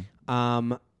 33.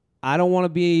 I don't want to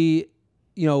be,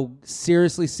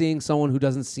 seriously seeing someone who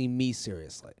doesn't see me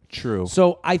seriously. True.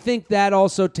 So I think that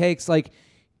also takes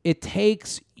it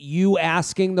takes you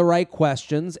asking the right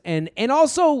questions and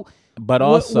also. But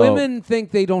also, women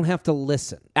think they don't have to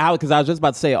listen. Because I was just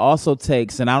about to say, it also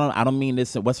takes, and I don't mean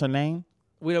this. What's her name?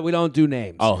 We don't do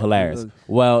names. Oh, hilarious.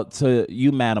 Well, to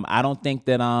you, madam, I don't think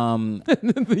that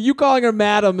you calling her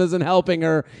madam isn't helping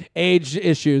her age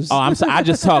issues. Oh, I'm sorry. I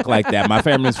just talk like that. My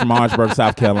family's from Orangeburg,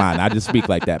 South Carolina. I just speak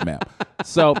like that, ma'am.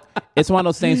 So it's one of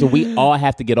those things where we all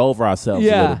have to get over ourselves a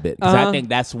little bit. Because I think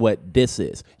that's what this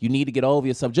is. You need to get over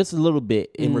yourself just a little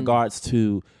bit in regards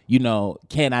to,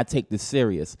 can I take this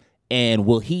serious? And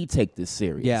will he take this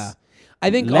serious? Yeah.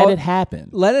 I think let it happen.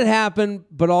 Let it happen,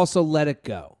 but also let it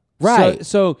go. Right.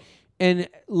 So and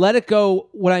let it go.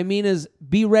 What I mean is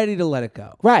be ready to let it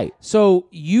go. Right. So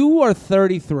you are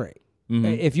 33.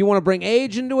 If you want to bring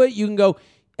age into it, you can go.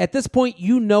 At this point,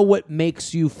 you know what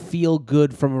makes you feel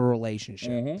good from a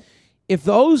relationship. If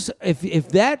that's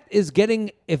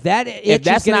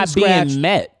not being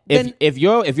met, if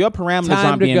your parameters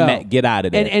aren't being met, get out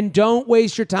of there. And don't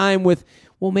waste your time with,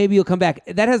 well, maybe you'll come back.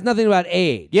 That has nothing about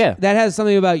age. Yeah. That has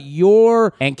something about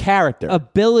your and character,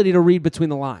 ability to read between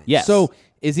the lines. Yes. So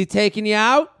is he taking you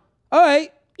out? All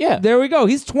right. Yeah. There we go.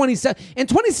 He's 27. And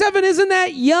 27 isn't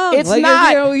that young. It's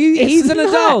not. He's an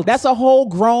adult. That's a whole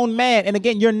grown man. And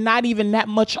again, you're not even that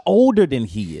much older than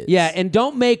he is. Yeah. And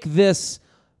don't make this,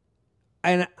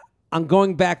 and I'm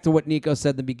going back to what Nico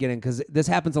said in the beginning, because this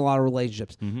happens in a lot of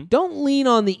relationships. Don't lean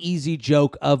on the easy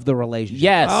joke of the relationship.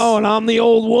 Yes. Oh, and I'm the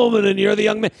old woman and you're the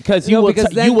young man. Because you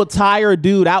will tire a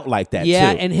dude out like that, too.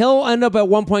 And he'll end up at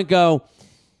one point go,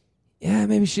 yeah,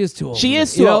 maybe she is too old. She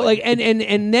is too old.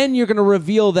 And then you're going to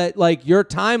reveal that your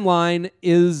timeline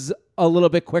is a little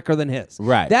bit quicker than his.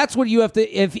 Right. That's what you have to,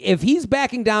 if he's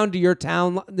backing down to your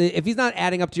if he's not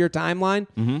adding up to your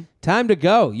timeline, time to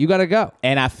go. You got to go.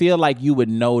 And I feel like you would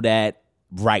know that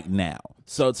right now.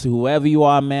 So to whoever you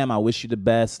are, ma'am, I wish you the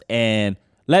best and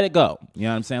let it go. You know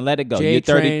what I'm saying? Let it go. You're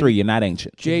 33. You're not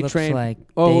ancient. J-Train. Like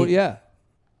yeah.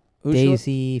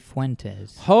 Daisy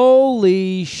Fuentes.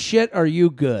 Holy shit, are you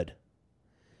good?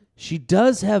 She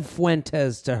does have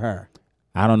Fuentes to her.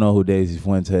 I don't know who Daisy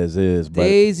Fuentes is, but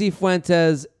Daisy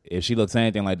Fuentes. If she looks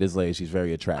anything like this lady, she's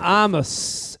very attractive.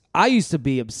 I used to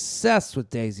be obsessed with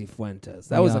Daisy Fuentes.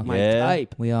 That was my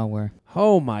type. We all were.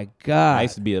 Oh my God. I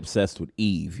used to be obsessed with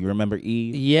Eve. You remember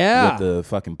Eve? Yeah. With the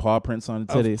fucking paw prints on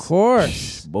the titties. Of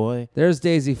course. Boy. There's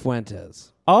Daisy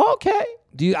Fuentes. Oh, okay.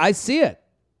 I see it.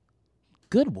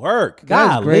 Good work.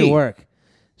 That's great work.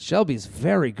 Shelby's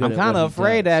very good. I'm kind of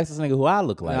afraid to ask this nigga who I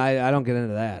look like. I don't get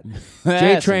into that.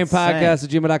 JTrain Podcast at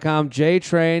gmail.com.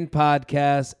 JTrain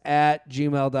Podcast at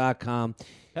gmail.com.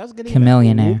 That was a good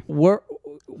Chameleonaire.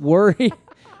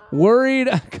 Worried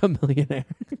chameleonaire.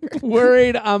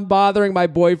 Worried I'm bothering my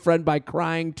boyfriend by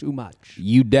crying too much.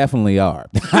 You definitely are.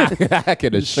 I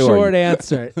can assure Short you.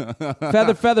 answer.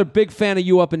 Feather, big fan of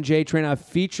You Up and J-Train. I've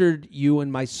featured you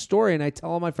in my story, and I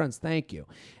tell all my friends, thank you.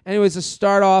 Anyways, to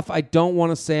start off, I don't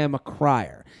want to say I'm a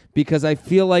crier, because I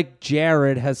feel like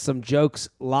Jared has some jokes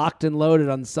locked and loaded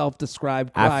on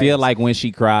self-described cries. I feel like when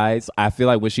she cries,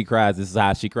 this is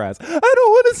how she cries. I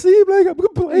don't want to seem like I'm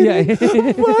complaining,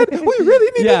 but we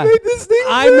really need to make this thing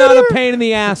I'm not a pain in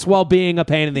the ass while being a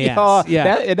pain in the ass.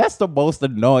 Yeah. That's the most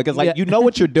annoying, because you know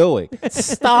what you're doing.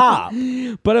 Stop.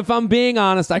 But if I'm being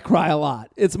honest, I cry a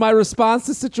lot. It's my response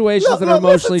to situations that are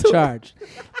emotionally charged,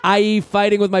 i.e.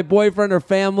 fighting with my boyfriend or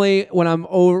family, when I'm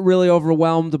really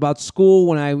overwhelmed about school,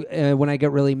 when I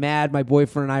get really mad. My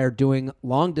boyfriend and I are doing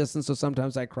long distance, so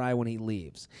sometimes I cry when he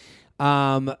leaves.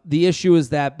 The issue is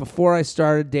that before I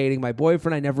started dating my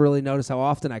boyfriend, I never really noticed how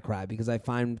often I cry, because I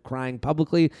find crying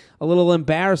publicly a little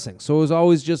embarrassing. So it was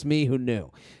always just me who knew.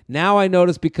 Now I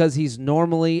notice, because he's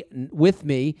normally with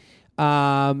me.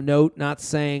 Note, not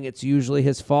saying it's usually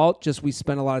his fault, just we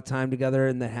spend a lot of time together,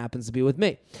 and that happens to be with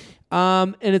me.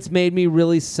 And it's made me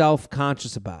really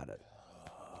self-conscious about it.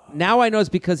 now I know it's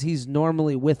because he's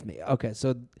normally with me. Okay,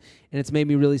 so, and it's made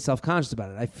me really self-conscious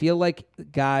about it. I feel like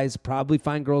guys probably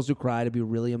find girls who cry to be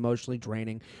really emotionally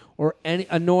draining or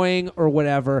annoying or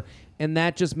whatever, and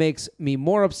that just makes me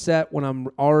more upset when I'm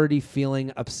already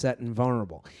feeling upset and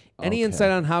vulnerable. Any insight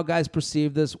on how guys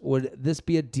perceive this? Would this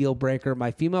be a deal breaker?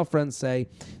 My female friends say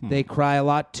they cry a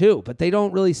lot too, but they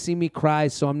don't really see me cry,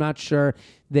 so I'm not sure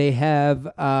they have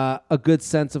a good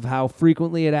sense of how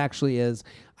frequently it actually is.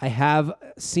 I have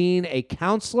seen a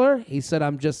counselor. He said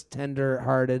I'm just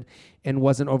tender-hearted and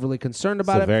wasn't overly concerned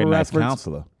about It's a it. very nice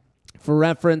counselor. For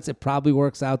reference, it probably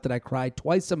works out that I cry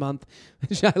twice a month.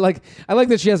 I like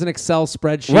that she has an Excel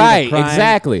spreadsheet. Right, of crying.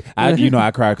 exactly.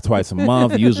 I cry twice a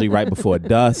month, usually right before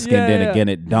dusk, Yeah, and then yeah. again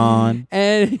at dawn.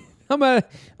 And I'm at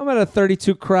a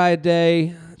 32 cry a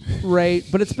day rate,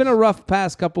 but it's been a rough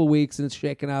past couple of weeks, and it's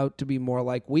shaken out to be more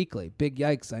like weekly. Big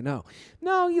yikes, I know.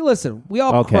 No, you listen. We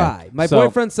all Okay, cry. My so-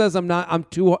 boyfriend says I'm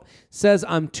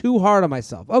too hard on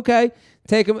myself. Okay,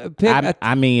 take him.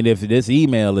 I mean, if this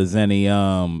email is any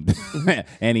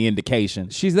any indication,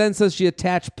 She then says she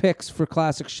attached pics for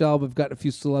Classic Shelb. I've gotten a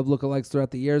few celeb lookalikes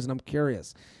throughout the years, and I'm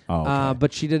curious. Oh, okay.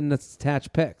 But she didn't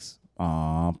attach pics.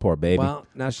 aw, poor baby. Well,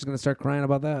 now she's gonna start crying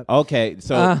about that. Okay,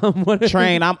 so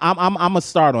Train, I'm gonna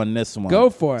start on this one. Go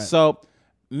for it. So,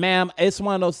 ma'am, it's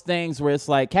one of those things where it's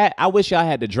like, Cat, I wish y'all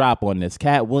had to drop on this.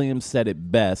 Cat Williams said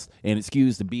it best, and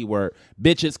excuse the B word.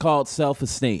 Bitch, it's called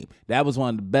self-esteem. That was one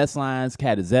of the best lines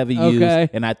Cat has ever used,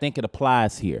 and I think it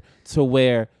applies here to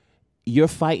where you're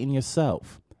fighting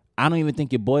yourself. I don't even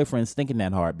think your boyfriend's thinking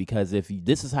that hard, because if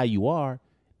this is how you are,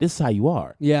 this is how you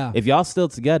are. Yeah. If y'all still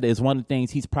together, it's one of the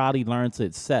things he's probably learned to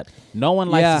accept. No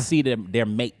one likes to see their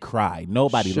mate cry.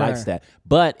 Nobody Sure. likes that.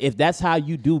 But if that's how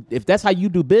you do business,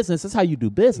 that's how you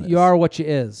do business. You are what you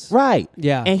is. Right.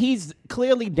 Yeah. And he's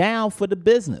clearly down for the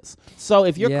business. So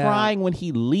if you're Yeah. crying when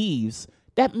he leaves,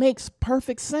 that makes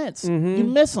perfect sense. You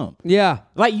miss him. Yeah.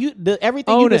 Like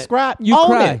everything Own you it. described, You own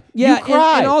cry. it. Yeah, you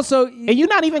cry. and also- and you're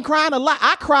not even crying a lot.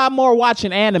 I cry more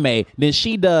watching anime than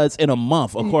she does in a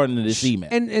month, according to this email.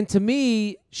 And to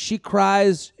me, she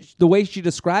cries the way she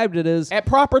described it is At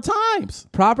proper times.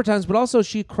 proper times, but also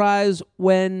she cries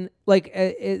when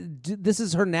this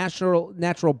is her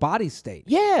natural body state.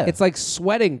 Yeah. It's like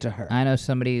sweating to her. I know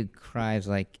somebody who cries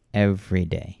like every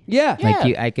day. Yeah.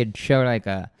 Like I could show like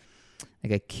a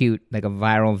cute, like a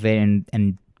viral vid,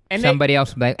 and somebody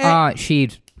else would be like, oh,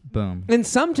 she's boom. And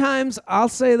sometimes I'll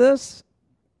say this,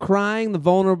 crying, the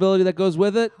vulnerability that goes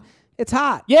with it, it's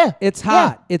hot. Yeah. It's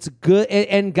hot. It's good.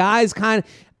 And guys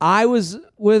I was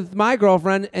with my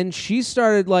girlfriend and she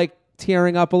started like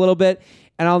tearing up a little bit,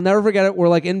 and I'll never forget it. We're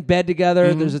like in bed together.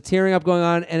 Mm-hmm. There's a tearing up going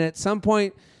on. And at some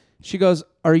point she goes,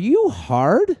 "Are you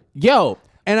hard?" Yo.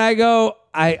 And I go,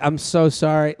 I'm so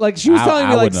sorry. Like she was telling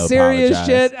me I like wouldn't serious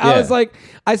apologize. shit. I Yeah. was like,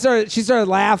 she started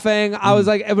laughing. I was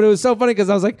like, but it was so funny because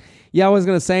I was like, yeah, I wasn't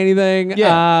going to say anything.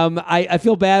 Yeah. I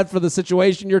feel bad for the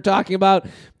situation you're talking about,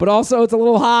 but also it's a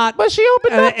little hot. But she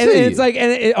opened up to and you. it's like, and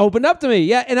it opened up to me.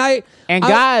 Yeah. And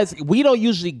Guys, we don't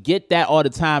usually get that all the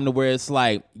time to where it's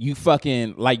like you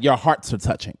fucking, like your hearts are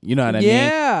touching. You know what I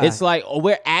Yeah. mean? It's like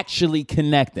we're actually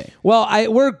connecting. Well,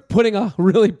 we're putting a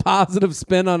really positive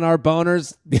spin on our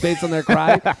boners based on their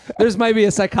cry. There's might be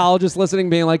a psychologist listening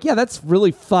being like, yeah, that's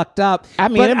really fucked up. I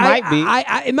mean, But it might be.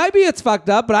 It might be it's fucked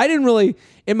up, but I didn't really,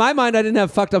 in my mind, I didn't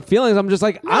have fucked up feelings. I'm just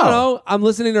like, I don't know. I'm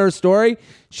listening to her story.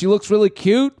 She looks really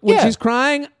cute when Yeah. she's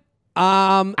crying. It's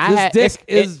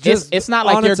not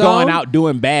like you're going out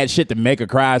doing bad shit to make her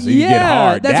cry so you Yeah, get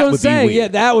hard. that's That what I'm would be saying. weird. Yeah,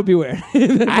 that would be weird.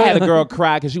 I had a girl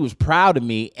cry because she was proud of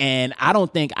me, and I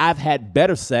don't think I've had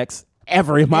better sex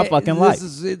ever in my fucking life.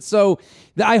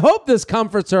 I hope this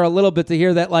comforts her a little bit to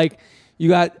hear that, like, you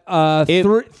got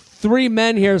three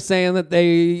men here saying that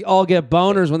they all get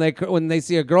boners when they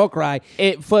see a girl cry.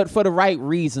 For the right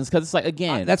reasons, because it's like,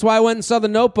 again, That's why I went and saw The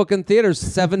Notebook in theaters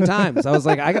 7 times. I was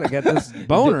like, I gotta get this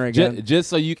boner again. just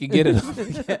so you can get it up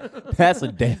again. That's a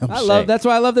damn shame. That's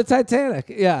why I love the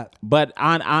Titanic. Yeah. But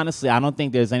honestly, I don't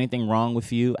think there's anything wrong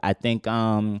with you. I think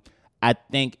you're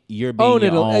being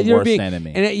your own worst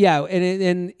enemy.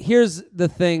 And here's the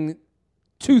thing.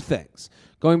 2 things.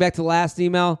 Going back to the last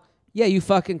email. Yeah, you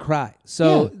fucking cry.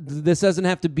 So this doesn't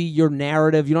have to be your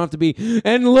narrative. You don't have to be,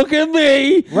 and look at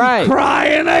me, Right.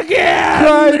 crying again.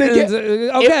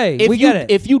 Okay, if we you, get it.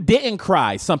 If you didn't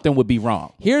cry, something would be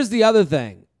wrong. Here's the other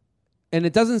thing, and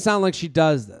it doesn't sound like she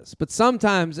does this, but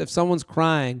sometimes if someone's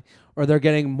crying or they're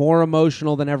getting more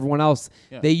emotional than everyone else,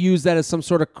 they use that as some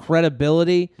sort of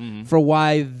credibility for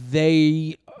why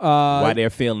they why their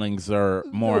feelings are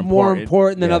more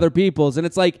important than Yeah. other people's. And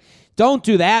it's like, don't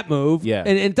do that move. Yeah.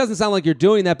 And it doesn't sound like you're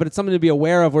doing that, but it's something to be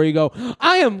aware of where you go,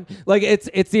 I am, like,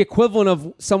 it's the equivalent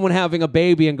of someone having a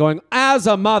baby and going, as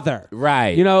a mother.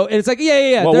 Right. You know, and it's like,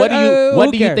 yeah. Well, what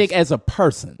who do you cares? think as a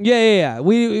person? Yeah.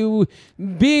 We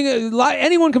being,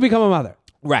 anyone can become a mother.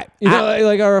 Right. You know,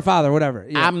 like, or a father, whatever.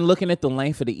 Yeah. I'm looking at the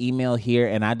length of the email here,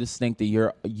 and I just think that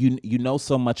you know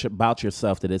so much about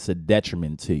yourself that it's a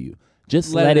detriment to you.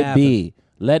 Just let it be.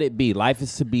 Let it be. Life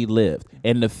is to be lived.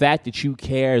 And the fact that you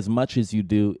care as much as you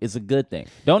do is a good thing.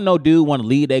 Don't no dude want to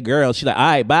leave that girl. She's like, all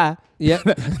right, bye. Yeah.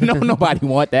 No, nobody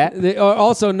want that.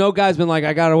 Also, no guy's been like,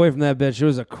 I got away from that bitch. She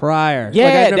was a crier. Yeah,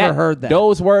 like, I've never heard that.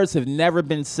 Those words have never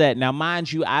been said. Now,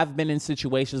 mind you, I've been in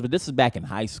situations, but this is back in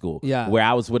high school, where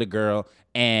I was with a girl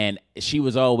and she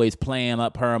was always playing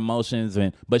up her emotions,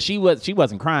 but she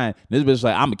wasn't crying. This bitch was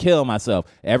like, I'm gonna kill myself.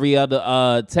 Every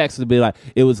other text would be like,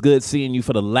 it was good seeing you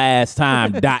for the last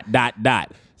time. ...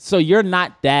 So you're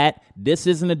not that. This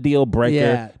isn't a deal breaker.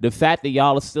 Yeah. The fact that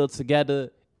y'all are still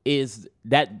together is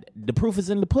that the proof is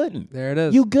in the pudding. There it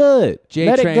is. You good.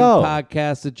 Let it go.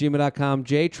 JTrainPodcast@gmail.com.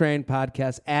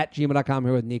 JTrainPodcast@gmail.com.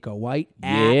 Here with Nico White.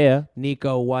 Yeah.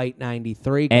 Nico White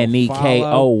 93. Go And follow.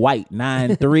 EKO White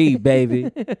 93, baby.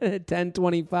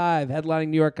 1025. Headlining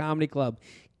New York Comedy Club.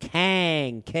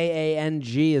 Kang.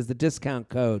 K-A-N-G is the discount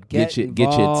code. Get your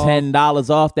involved. $10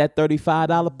 off that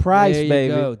 $35 price, There you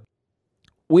baby. go.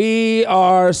 We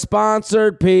are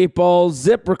sponsored, people.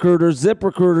 ZipRecruiter,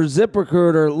 ZipRecruiter,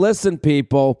 ZipRecruiter. Listen,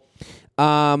 people.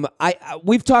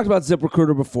 We've talked about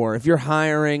ZipRecruiter before. If you're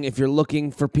hiring, if you're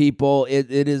looking for people, it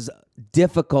is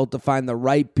difficult to find the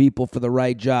right people for the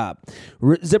right job.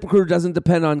 ZipRecruiter doesn't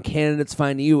depend on candidates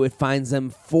finding you. It finds them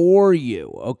for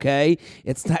you, okay?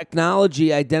 Its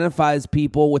technology identifies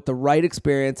people with the right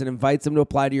experience and invites them to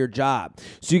apply to your job.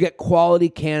 So you get quality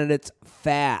candidates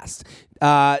fast.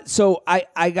 So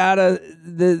I got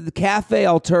the Cafe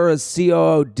Altura's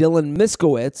COO, Dylan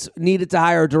Miskowitz, needed to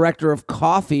hire a director of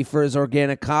coffee for his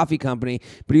organic coffee company,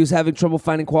 but he was having trouble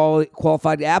finding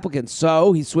qualified applicants.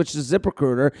 So he switched to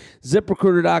ZipRecruiter,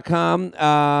 ZipRecruiter.com.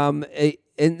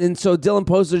 And so Dylan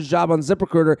posted his job on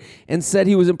ZipRecruiter and said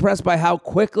he was impressed by how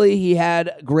quickly he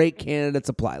had great candidates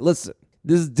apply. Listen,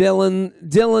 this is Dylan,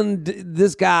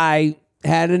 this guy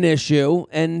had an issue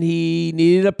and he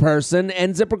needed a person,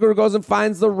 and ZipRecruiter goes and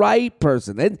finds the right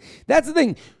person. And that's the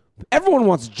thing. Everyone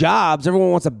wants jobs. Everyone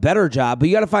wants a better job, but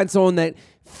you got to find someone that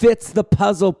fits the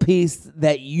puzzle piece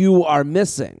that you are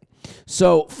missing.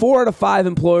 So 4 out of 5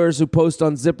 employers who post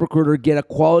on ZipRecruiter get a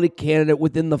quality candidate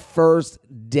within the first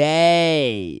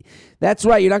day. That's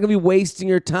right. You're not going to be wasting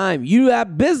your time. You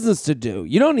have business to do.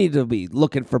 You don't need to be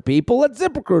looking for people. Let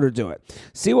ZipRecruiter do it.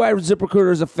 See why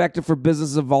ZipRecruiter is effective for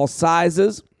businesses of all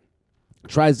sizes.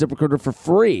 Try ZipRecruiter for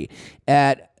free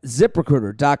at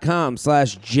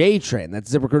ZipRecruiter.com/JTrain.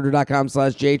 That's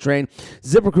ZipRecruiter.com/JTrain.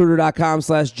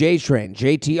 ZipRecruiter.com/JTrain.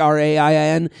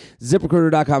 JTRAIN.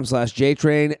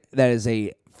 ZipRecruiter.com/JTrain. That is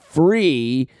a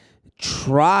free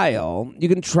trial. You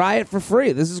can try it for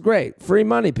free. This is great. Free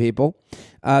money, people.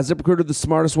 ZipRecruiter, the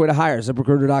smartest way to hire.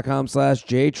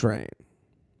 ZipRecruiter.com/JTrain.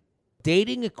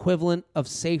 Dating equivalent of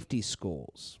safety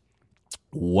schools.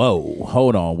 Whoa,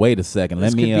 hold on, wait a second.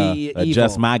 This Let me could be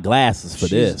adjust evil. my glasses for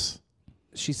this.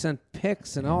 She sent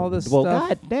pics and all this Well, stuff.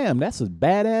 god damn, that's a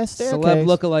badass staircase. Celeb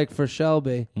lookalike for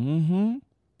Shelby. Mm-hmm.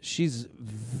 She's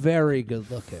very good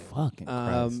looking. Fucking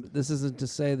Christ. This isn't to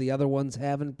say the other ones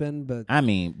haven't been, but I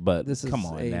mean, but this is come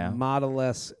on a now.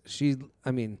 model-esque.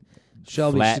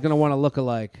 Shelby, Flat. she's going to want to look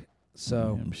alike.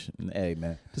 So, Hey,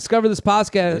 man. discover this That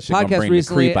shit gonna podcast bring the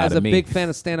recently creep out as of a me. big fan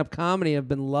of stand-up comedy. I've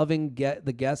been loving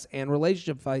the guests and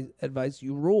relationship advice.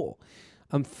 You rule.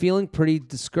 I'm feeling pretty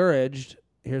discouraged.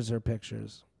 Here's her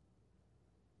pictures.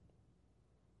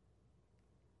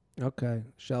 Okay,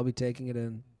 Shelby taking it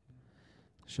in.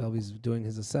 Shelby's doing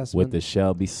his assessment. With the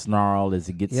Shelby snarl as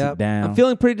he gets Yep. it down. I'm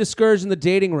feeling pretty discouraged in the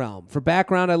dating realm. For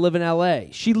background, I live in L.A.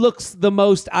 She looks the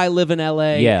most I live in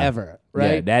L.A. ever,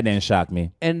 right? Yeah, that didn't shock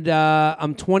me. And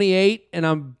I'm 28, and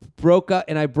I broke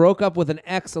up with an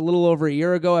ex a little over a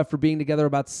year ago after being together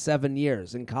about 7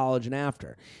 years in college and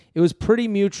after. It was pretty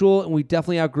mutual, and we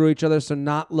definitely outgrew each other, so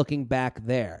not looking back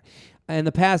there. In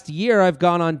the past year, I've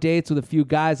gone on dates with a few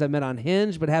guys I met on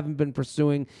Hinge, but haven't been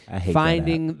pursuing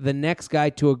finding the next guy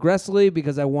too aggressively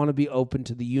because I want to be open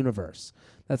to the universe.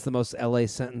 That's the most LA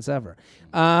sentence ever.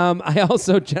 I'm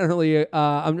also generally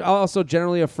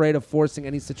afraid of forcing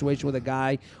any situation with a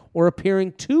guy or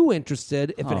appearing too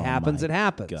interested. If it happens, it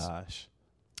happens. Gosh.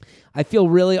 I feel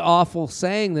really awful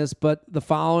saying this, but the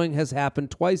following has happened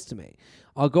twice to me.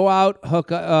 I'll go out, hook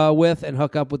up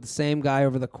with the same guy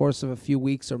over the course of a few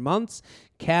weeks or months,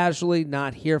 casually,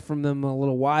 not hear from them a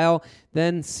little while,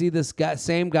 then see this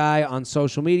same guy on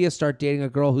social media start dating a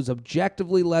girl who's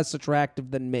objectively less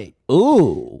attractive than me.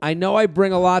 Ooh. I know I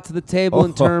bring a lot to the table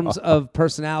in terms of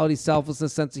personality,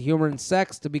 selflessness, sense of humor, and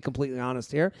sex, to be completely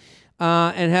honest here,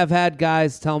 and have had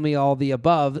guys tell me all the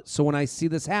above. So when I see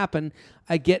this happen,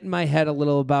 I get in my head a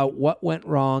little about what went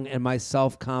wrong, and my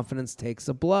self-confidence takes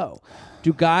a blow.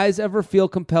 Do guys ever feel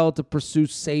compelled to pursue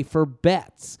safer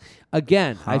bets?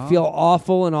 Again, I feel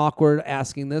awful and awkward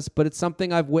asking this, but it's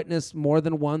something I've witnessed more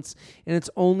than once, and it's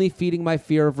only feeding my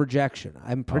fear of rejection.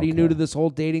 I'm pretty new to this whole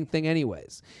dating thing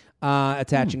anyways.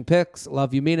 Attaching pics,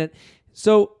 love you, mean it.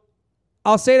 So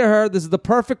I'll say to her, this is the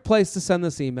perfect place to send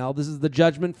this email. This is the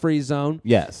judgment-free zone.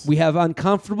 Yes. We have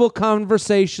uncomfortable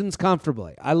conversations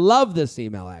comfortably. I love this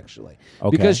email, actually,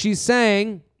 because she's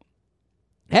saying,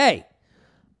 hey,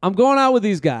 I'm going out with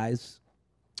these guys.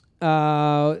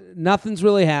 Nothing's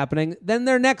really happening. Then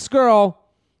their next girl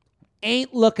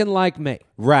ain't looking like me.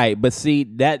 Right, but see,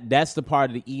 that's the part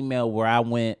of the email where I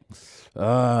went,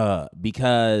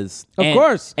 because of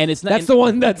course, and it's not, that's the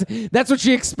one that's what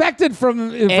she expected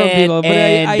from people.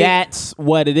 But that's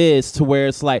what it is, to where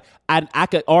it's like I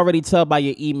could already tell by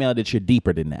your email that you're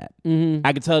deeper than that. Mm-hmm.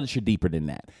 I could tell that you're deeper than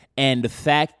that, and the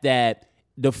fact that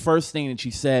the first thing that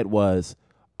you said was,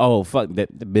 "Oh fuck,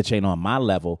 that the bitch ain't on my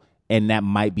level," and that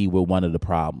might be where one of the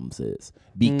problems is,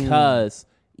 because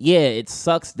yeah, it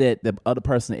sucks that the other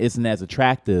person isn't as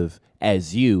attractive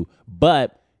as you,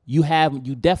 but you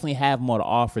definitely have more to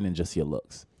offer than just your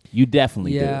looks. You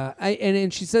definitely do. Yeah,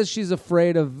 and she says she's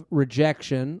afraid of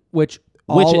rejection, which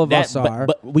all of us are.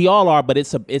 But we all are, but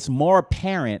it's more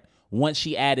apparent once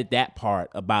she added that part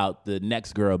about the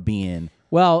next girl being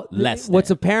less than. What's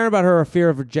apparent about her fear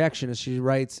of rejection is she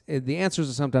writes, the answers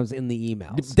are sometimes in the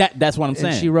emails. That's what I'm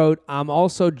saying. And she wrote, I'm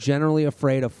also generally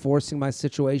afraid of forcing my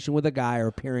situation with a guy or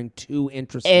appearing too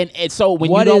interested. And so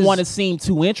when you don't want to seem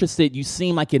too interested, you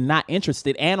seem like you're not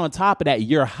interested. And on top of that,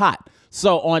 you're hot.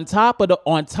 So on top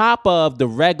of the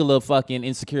regular fucking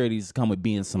insecurities that come with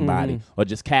being somebody or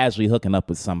just casually hooking up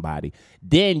with somebody,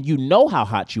 then you know how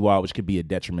hot you are, which could be a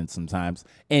detriment sometimes.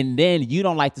 And then you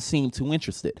don't like to seem too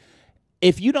interested.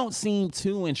 If you don't seem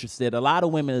too interested, a lot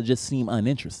of women will just seem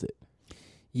uninterested.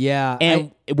 Yeah.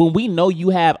 And when we know you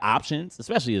have options,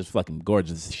 especially as fucking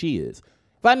gorgeous as she is,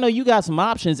 if I know you got some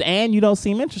options and you don't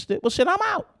seem interested, well, shit, I'm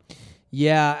out.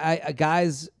 Yeah.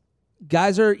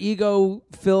 Guys are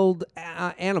ego-filled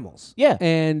animals. Yeah.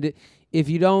 And if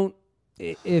you don't,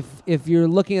 if you're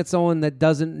looking at someone that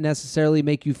doesn't necessarily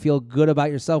make you feel good about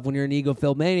yourself when you're an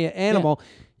ego-filled animal,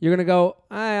 you're gonna go,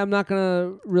 I'm not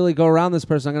gonna really go around this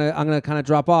person. I'm gonna kind of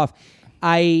drop off.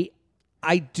 I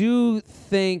do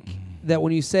think that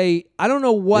when you say, I don't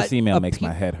know what this email makes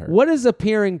my head hurt. What is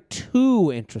appearing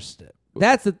too interested?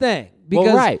 That's the thing.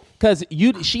 Because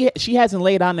she hasn't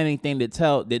laid out anything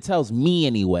that tells me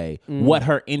anyway what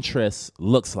her interest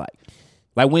looks like.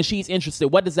 Like when she's interested,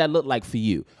 what does that look like for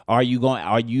you? Are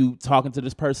you talking to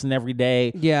this person every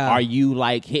day? Yeah. Are you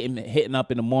like hitting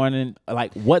up in the morning?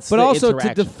 Like what's but the also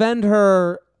interaction? To defend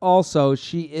her, also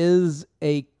she is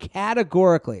a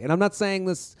categorically, and I'm not saying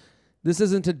this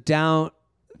isn't a down.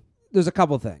 There's a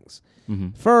couple things. Mm-hmm.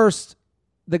 First,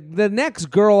 the next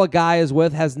girl a guy is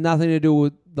with has nothing to do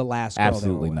with the last girl.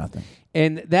 Absolutely nothing.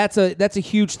 And that's a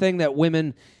huge thing that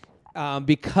women,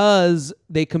 because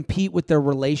they compete with their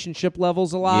relationship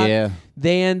levels a lot. Yeah.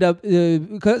 They end up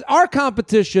because our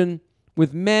competition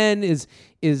with men is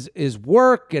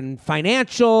work and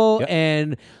financial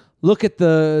and look at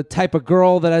the type of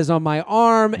girl that is on my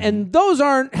arm, and those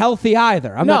aren't healthy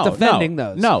either. I'm not defending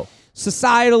those. No.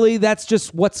 Societally, that's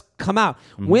just what's come out.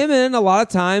 Women, a lot of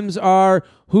times, are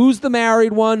who's the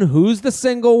married one, who's the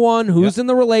single one, who's in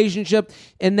the relationship,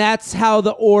 and that's how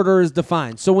the order is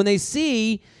defined. So when they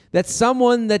see that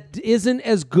someone that isn't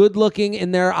as good looking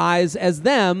in their eyes as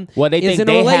them is in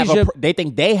a relationship, they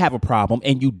think they have a problem,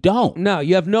 and you don't. No,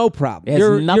 you have no problem. It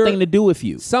has nothing to do with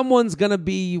you. Someone's going to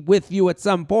be with you at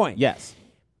some point. Yes.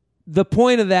 The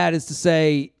point of that is to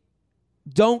say,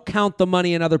 don't count the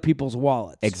money in other people's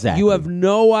wallets. Exactly. You have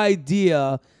no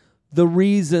idea the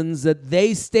reasons that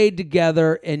they stayed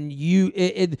together, and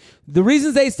the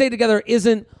reasons they stayed together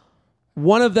isn't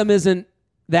one of them isn't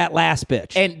that last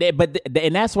bitch.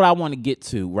 And that's what I want to get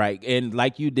to, right? And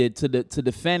like you did to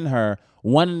defend her,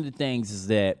 one of the things is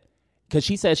that because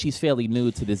she says she's fairly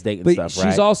new to this dating stuff, right?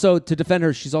 She's also, to defend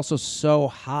her, she's also so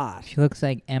hot. She looks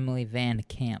like Emily Van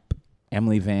Camp.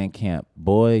 Emily Van Camp.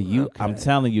 Boy, I'm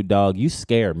telling you, dog, you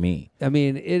scare me. I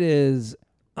mean, it is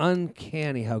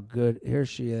uncanny how good. Here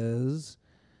she is.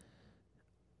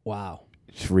 Wow.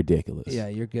 It's ridiculous. Yeah,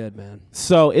 you're good, man.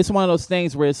 So it's one of those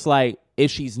things where it's like,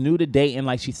 if she's new to dating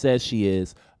like she says she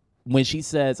is, when she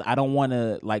says, I don't want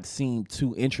to like seem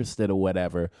too interested or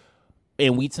whatever,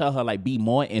 and we tell her like be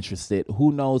more interested,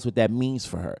 who knows what that means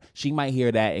for her? She might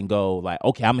hear that and go like,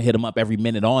 okay, I'm gonna hit him up every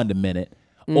minute on the minute.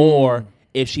 Or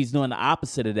if she's doing the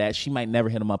opposite of that, she might never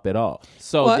hit him up at all.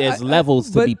 So there's levels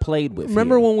to be played with.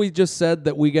 Remember here. when we just said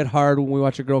that we get hard when we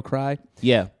watch a girl cry?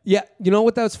 Yeah. Yeah, you know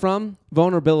what that's from?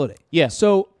 Vulnerability. Yeah.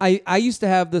 So I used to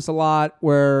have this a lot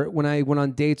where when I went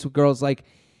on dates with girls, like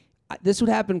this would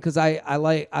happen because I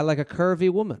like a curvy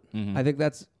woman. I think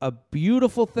that's a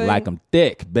beautiful thing. Like them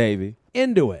thick, baby.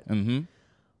 Into it.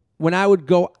 When I would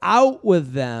go out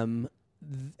with them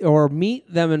or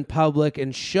meet them in public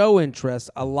and show interest,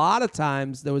 a lot of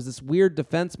times there was this weird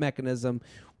defense mechanism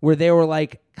where they were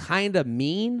like kind of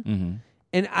mean.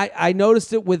 And I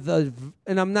noticed it with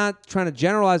and I'm not trying to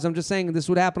generalize, I'm just saying this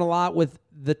would happen a lot with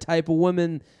the type of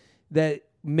women that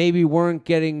maybe weren't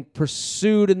getting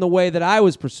pursued in the way that I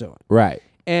was pursuing. Right.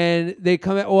 And they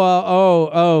come at,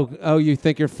 well, you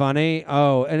think you're funny?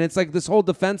 Oh, and it's like this whole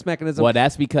defense mechanism. Well,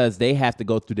 that's because they have to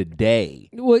go through the day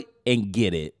Well, and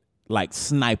get it like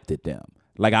sniped at them.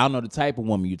 Like, I don't know the type of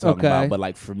woman you're talking about, but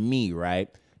like for me, right?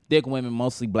 Thick women,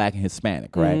 mostly black and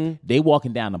Hispanic, right? They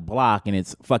walking down the block and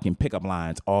it's fucking pickup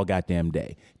lines all goddamn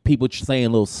day. People saying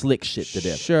little slick shit to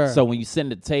them. Sure. So when you sit at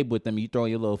the table with them, you throw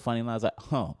your little funny lines like,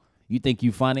 you think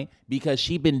you funny? Because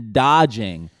she been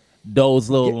dodging those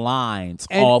little lines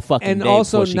all fucking day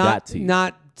also before she got to you.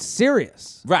 not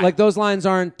serious. Right. Like those lines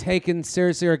aren't taken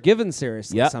seriously or given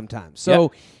seriously sometimes.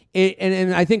 So,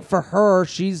 and I think for her,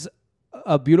 she's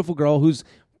a beautiful girl who's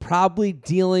probably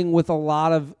dealing with a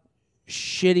lot of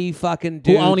shitty fucking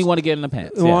dudes who only want to get in the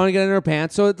pants. Who want to get in her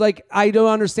pants. So it's like, I don't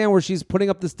understand where she's putting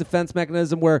up this defense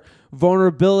mechanism where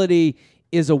vulnerability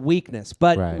is a weakness.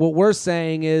 But what we're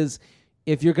saying is,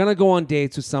 if you're going to go on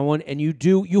dates with someone and you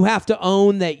have to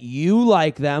own that you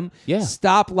like them. Yeah.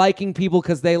 Stop liking people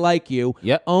because they like you.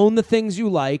 Yep. Own the things you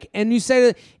like. And you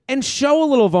say and show a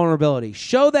little vulnerability.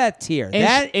 Show that tear.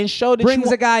 And show that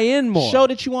brings a guy in more. Show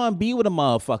that you want to be with a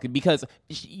motherfucker because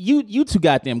you too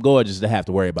goddamn gorgeous to have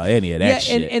to worry about any of that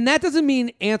shit. And that doesn't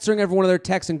mean answering every one of their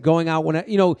texts and going out when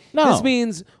No. This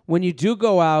means when you do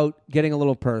go out, getting a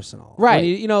little personal.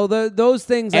 Right. Those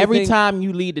things. Every time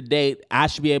you lead a date, I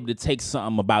should be able to take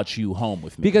something about you home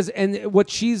with me. Because and what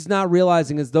she's not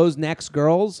realizing is those next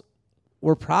girls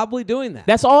were probably doing that.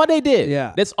 That's all they did.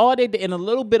 Yeah. That's all they did. And a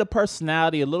little bit of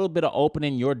personality, a little bit of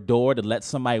opening your door to let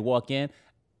somebody walk in.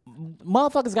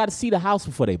 Motherfuckers got to see the house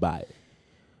before they buy it.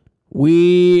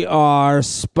 We are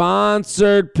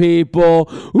sponsored, people.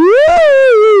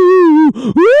 Woo!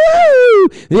 Woo!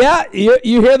 Yeah,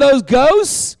 you hear those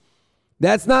ghosts?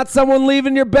 That's not someone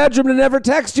leaving your bedroom to never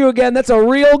text you again. That's a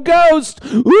real ghost.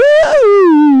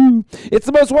 Woo! It's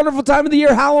the most wonderful time of the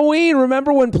year, Halloween.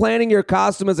 Remember when planning your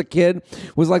costume as a kid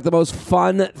was like the most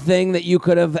fun thing that you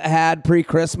could have had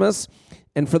pre-Christmas?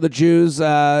 And for the Jews,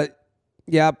 pre-Hanukkah,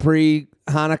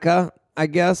 I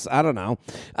guess. I don't know.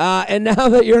 And now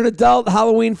that you're an adult,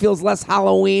 Halloween feels less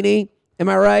Halloween-y. Am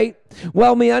I right?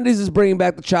 Well, MeUndies is bringing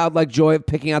back the childlike joy of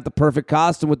picking out the perfect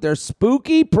costume with their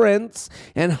spooky prints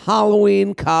and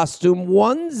Halloween costume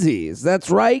onesies.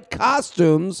 That's right,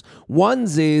 costumes,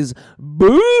 onesies,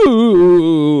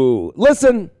 boo!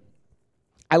 Listen,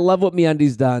 I love what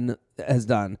MeUndies has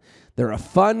done. They're a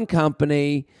fun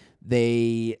company.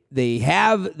 They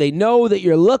know that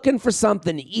you're looking for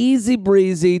something easy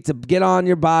breezy to get on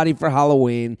your body for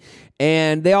Halloween,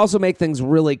 and they also make things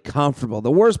really comfortable.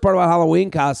 The worst part about Halloween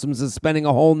costumes is spending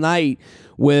a whole night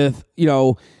with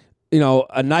a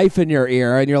knife in your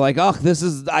ear, and you're like, oh,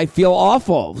 I feel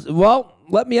awful. Well,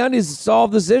 let MeUndies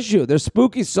solve this issue. They're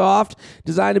spooky soft,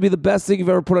 designed to be the best thing you've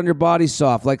ever put on your body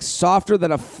soft, like softer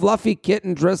than a fluffy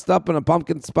kitten dressed up in a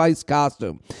pumpkin spice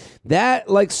costume. That,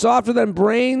 like softer than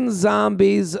brain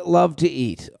zombies love to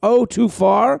eat. Oh, too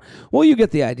far? Well, you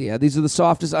get the idea. These are the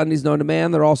softest undies known to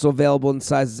man. They're also available in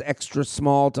sizes extra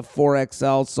small to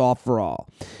 4XL, soft for all.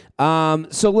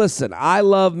 So listen, I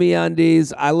love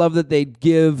MeUndies. I love that they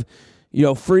give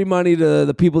free money to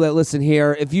the people that listen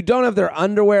here. If you don't have their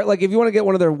underwear, like if you want to get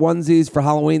one of their onesies for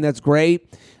Halloween, that's great.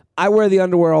 I wear the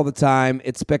underwear all the time.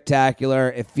 It's spectacular.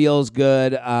 It feels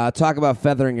good. Talk about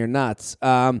feathering your nuts.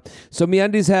 So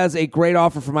MeUndies has a great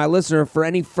offer for my listener. For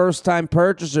any first-time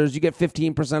purchasers, you get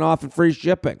 15% off and free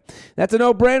shipping. That's a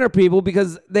no-brainer, people,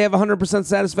 because they have a 100%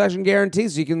 satisfaction guarantee,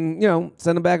 so you can,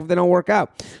 send them back if they don't work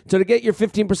out. So to get your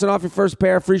 15% off your first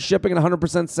pair, free shipping, and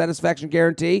 100% satisfaction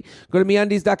guarantee, go to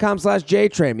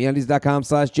MeUndies.com/JTrain,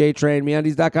 MeUndies.com/JTrain,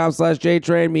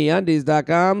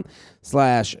 MeUndies.com/JTrain,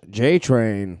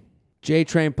 MeUndies.com/JTrain.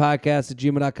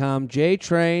 jtrainpodcast@gmail.com.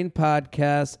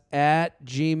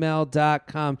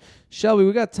 jtrainpodcast@gmail.com. Shelby,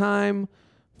 we got time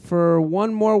for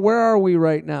one more. Where are we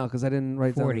right now? Because I didn't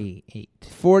write down. 48.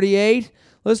 48.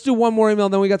 Let's do one more email.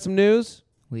 Then we got some news.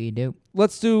 We do.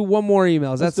 Let's do one more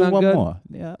email. Does that sound one good? More.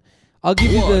 Yeah. I'll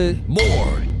give you the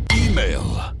More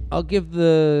email. I'll give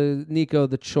the Nico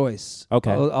the choice.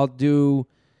 Okay.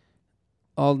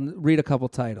 I'll read a couple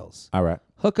titles. All right.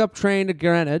 Hookup train to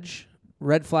Greenwich.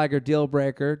 Red flag or deal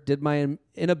breaker. Did my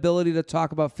inability to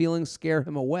talk about feelings scare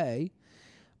him away?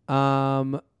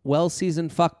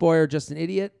 Well-seasoned fuckboy or just an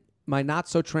idiot? My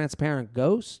not-so-transparent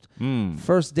ghost?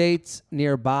 First dates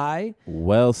nearby?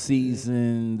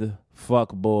 Well-seasoned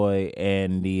fuckboy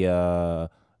and the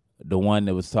one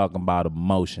that was talking about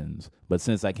emotions. But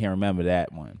since I can't remember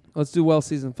that one. Let's do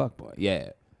well-seasoned fuckboy. Yeah.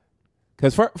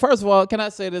 Because first of all, can I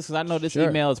say this? Because I know this Sure.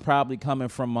 email is probably coming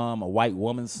from a white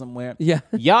woman somewhere. Yeah.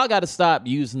 Y'all got to stop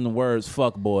using the words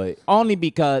fuckboy. Only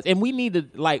because, and we need to,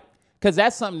 like, because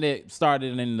that's something that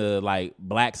started in the, like,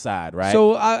 black side, right?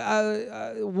 So,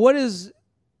 what is...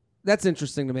 That's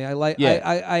interesting to me. I like. Yeah.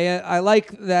 I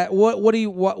like that. What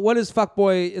is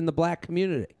fuckboy in the black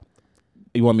community?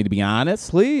 You want me to be honest?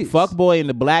 Please. Fuckboy in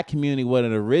the black community, what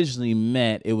it originally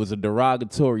meant, it was a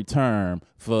derogatory term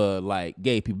for, like,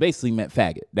 gay people. Basically meant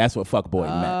faggot. That's what fuckboy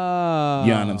meant.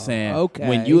 You know what I'm saying? Okay.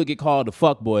 When you would get called a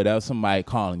fuckboy, that was somebody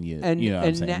calling you. And you know what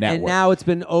I'm saying? That and word. now it's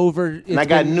been over. And I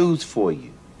got news for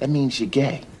you. That means you're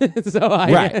gay.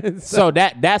 Right. So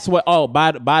that's what. Oh,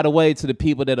 by the way, to the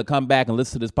people that'll come back and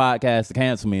listen to this podcast to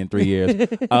cancel me in 3 years,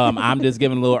 I'm just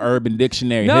giving a little Urban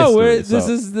Dictionary. No,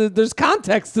 history, there's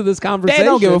context to this conversation. They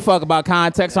don't give a fuck about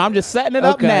context, so I'm just setting it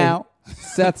up Okay. now.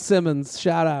 Seth Simmons,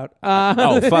 shout out.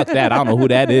 Oh, fuck that! I don't know who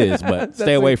that is, but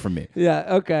stay away from me.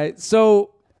 Yeah. Okay.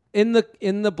 So in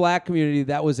the black community,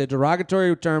 that was a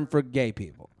derogatory term for gay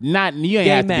people. You ain't Gay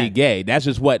have to men. be gay. That's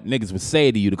just what niggas would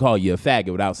say to you to call you a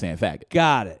faggot without saying faggot.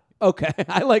 Got it. Okay.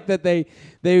 I like that they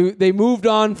moved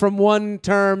on from one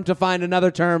term to find another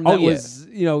term that was,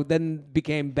 then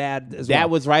became bad as well.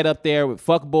 That was right up there with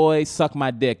fuck boy, suck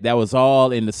my dick. That was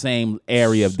all in the same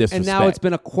area of disrespect. And now it's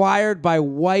been acquired by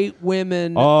white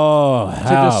women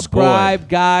to describe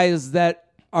guys that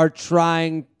are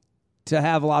trying to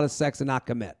have a lot of sex and not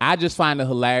commit. I just find it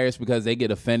hilarious because they get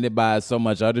offended by so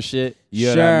much other shit. You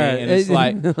know Sure. what I mean? And it's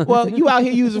like, well, you out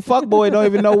here using fuckboy, don't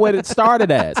even know what it started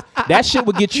as. That shit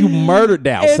would get you murdered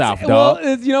down south, dog.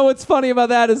 Well, you know what's funny about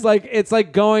that is it's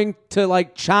like going to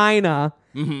like China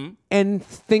and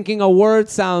thinking a word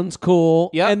sounds cool,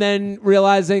 Yep. and then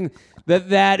realizing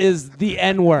that is the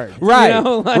N word. Right, You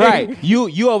know, like- right.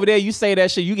 You over there, you say that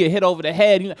shit, you get hit over the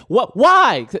head. You're like, what?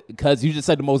 Why? Because you just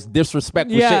said the most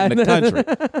disrespectful shit in the country.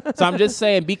 So I'm just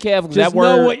saying, be careful. Just that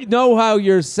word. know how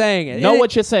you're saying it. Know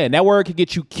what you're saying. That word could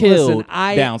get you killed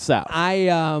down south.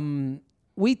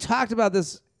 We talked about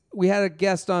this. We had a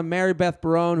guest on, Mary Beth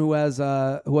Barone, who has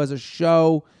a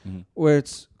show where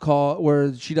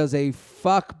she does a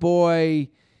fuck boy.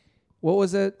 What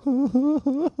was it?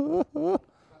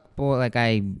 Well, like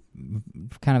I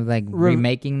kind of like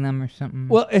remaking them or something.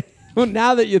 Well,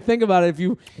 now that you think about it, if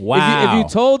you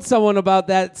told someone about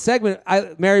that segment,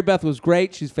 Mary Beth was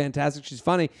great. She's fantastic. She's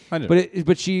funny. But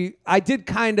I did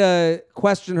kind of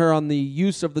question her on the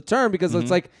use of the term because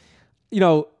it's like,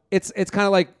 it's kind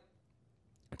of like,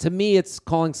 to me, it's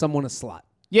calling someone a slut.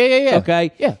 Yeah.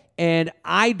 Okay. Yeah. And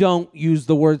I don't use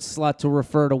the word slut to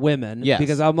refer to women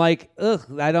because I'm like,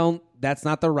 that's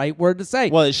not the right word to say.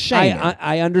 Well, it's shaming.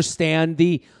 I understand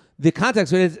the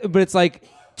context, but it's like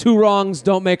two wrongs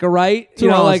don't make a right. Two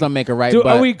wrongs don't make a right.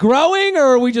 Are we growing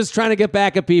or are we just trying to get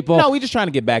back at people? No, we just trying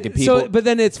to get back at people. So, but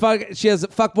then she has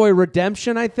fuckboy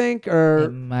redemption, I think, or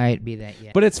it might be that.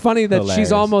 Yeah. But it's funny that Hilarious.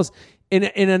 she's almost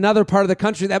in another part of the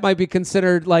country that might be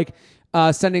considered like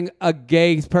sending a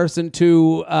gay person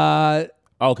to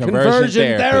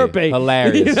conversion therapy.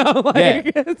 Hilarious.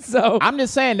 So I'm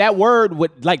just saying that word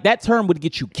that term would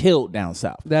get you killed down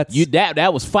south.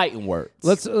 That was fighting words.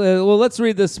 Let's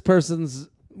read this person's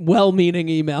well-meaning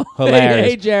email. Hilarious.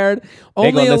 Hey, Jared. They're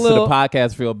Only gonna a listen little. to the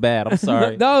podcast feel bad. I'm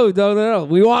sorry. No.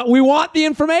 We want the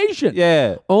information.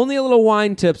 Yeah. Only a little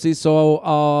wine tipsy,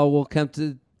 so we'll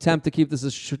attempt to keep this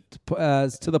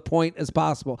as to the point as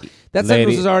possible. That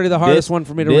sentence is already the hardest one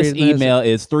for me to read. This email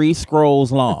is 3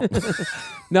 scrolls long.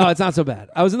 No, it's not so bad.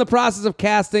 I was in the process of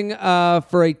casting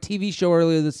for a TV show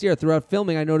earlier this year. Throughout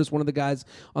filming, I noticed one of the guys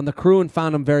on the crew and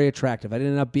found him very attractive. I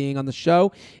didn't end up being on the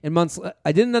show. And months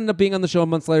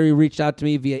later, he reached out to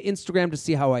me via Instagram to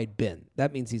see how I'd been.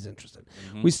 That means he's interested.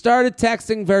 We started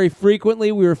texting very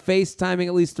frequently. We were FaceTiming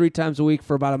at least 3 times a week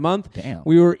for about a month. Damn.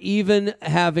 We were even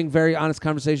having very honest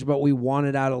conversation about what we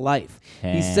wanted out of life.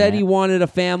 He said he wanted a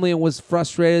family and was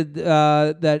frustrated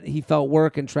that he felt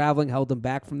work and traveling held him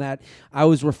back from that. I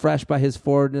was refreshed by his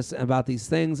forwardness about these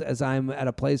things, as I'm at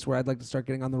a place where I'd like to start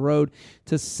getting on the road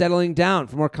to settling down.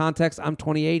 For more context, I'm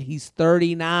 28. He's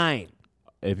 39.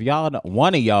 If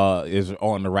one of y'all is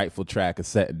on the rightful track of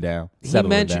settling down.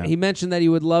 He mentioned that he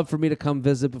would love for me to come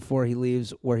visit before he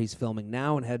leaves where he's filming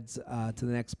now and heads to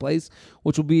the next place,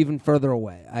 which will be even further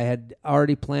away. I had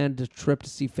already planned a trip to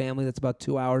see family that's about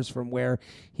 2 hours from where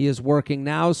he is working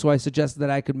now, so I suggested that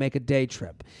I could make a day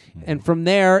trip. And from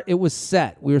there, it was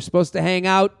set. We were supposed to hang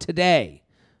out today,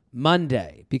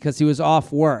 Monday, because he was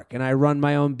off work, and I run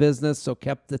my own business, so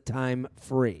kept the time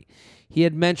free. He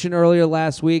had mentioned earlier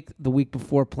last week, the week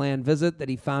before planned visit, that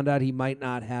he found out he might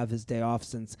not have his day off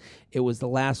since it was the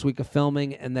last week of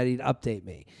filming and that he'd update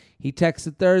me. He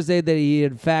texted Thursday that he,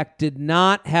 in fact, did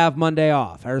not have Monday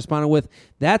off. I responded with,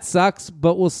 that sucks,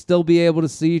 but we'll still be able to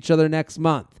see each other next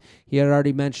month. He had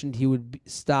already mentioned he would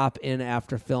stop in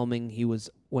after filming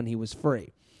when he was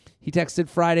free. He texted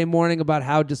Friday morning about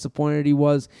how disappointed he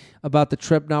was about the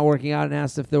trip not working out and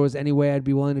asked if there was any way I'd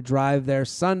be willing to drive there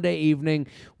Sunday evening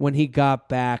when he got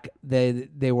back.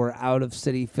 They were out of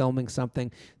city filming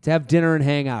something to have dinner and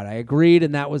hang out. I agreed,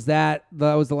 and that was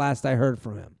the last I heard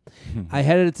from him. I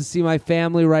headed to see my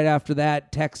family right after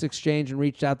that text exchange and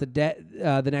reached out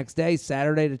the next day,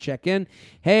 Saturday, to check in.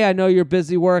 Hey, I know you're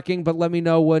busy working, but let me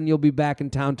know when you'll be back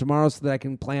in town tomorrow so that I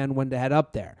can plan when to head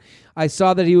up there. I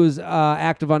saw that he was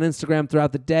active on Instagram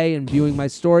throughout the day and viewing my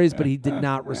stories, but he did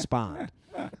not respond.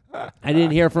 I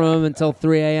didn't hear from him until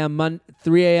 3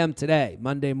 a.m. today,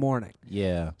 Monday morning.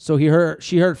 Yeah. So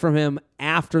she heard from him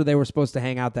after they were supposed to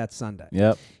hang out that Sunday.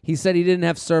 Yep. He said he didn't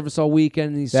have service all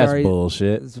weekend. And he's That's sorry.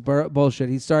 bullshit. It's bullshit.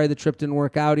 He's sorry the trip didn't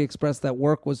work out. He expressed that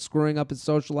work was screwing up his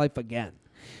social life again.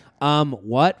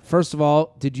 What? First of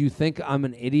all, did you think I'm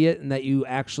an idiot and that you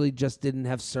actually just didn't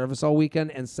have service all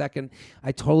weekend? And second,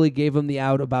 I totally gave him the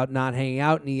out about not hanging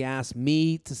out, and he asked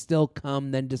me to still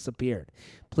come, then disappeared.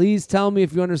 Please tell me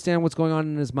if you understand what's going on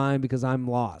in his mind, because I'm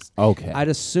lost. Okay. I'd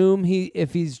assume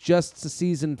if he's just a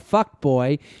seasoned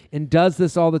fuckboy and does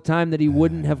this all the time, that he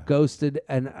wouldn't have ghosted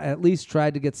and at least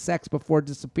tried to get sex before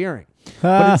disappearing.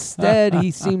 But instead, he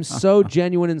seems so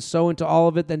genuine and so into all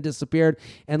of it, then disappeared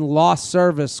and lost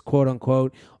service, quote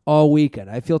unquote, all weekend.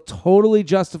 I feel totally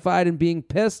justified in being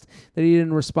pissed that he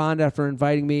didn't respond after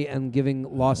inviting me and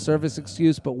giving lost service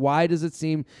excuse. But why does he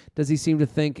seem to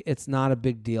think it's not a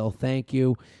big deal? Thank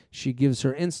you. She gives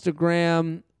her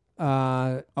Instagram.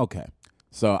 Okay.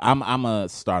 So I'm gonna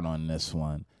start on this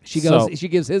one. She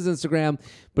gives his Instagram,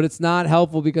 but it's not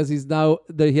helpful because he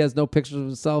has no pictures of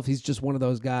himself. He's just one of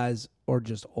those guys, or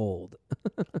just old.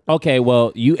 Okay,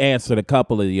 well, you answered a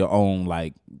couple of your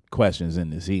own questions in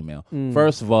this email.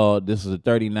 First of all, this is a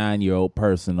 39-year-old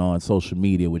person on social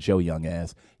media with your young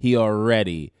ass. He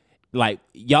already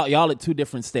y'all at 2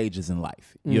 different stages in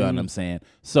life. You know what I'm saying?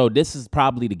 So this is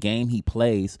probably the game he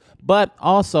plays, but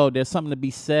also there's something to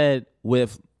be said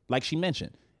with, like she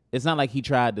mentioned, it's not like he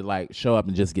tried to show up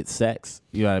and just get sex.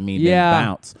 You know what I mean? Yeah. Then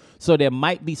bounce. So there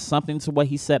might be something to what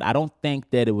he said. I don't think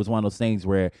that it was one of those things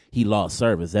where he lost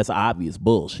service. That's obvious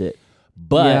bullshit.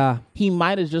 But he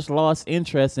might have just lost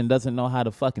interest and doesn't know how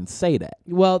to fucking say that.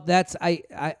 Well,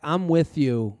 I'm with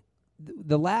you.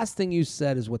 The last thing you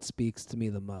said is what speaks to me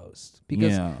the most,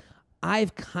 because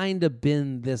I've kind of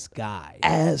been this guy.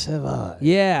 As have I.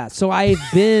 Yeah, so I've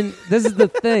been, this is the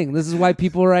thing. This is why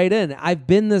people write in. I've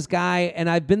been this guy, and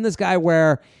I've been this guy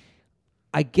where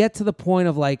I get to the point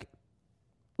of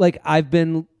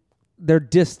they're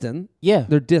distant. Yeah.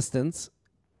 They're distance.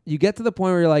 You get to the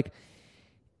point where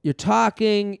you're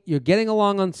talking, you're getting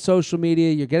along on social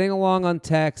media, you're getting along on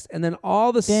text, and then all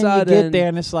of a sudden you get there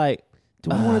and it's like, do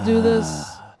I want to do this?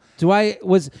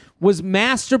 Was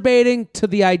masturbating to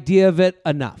the idea of it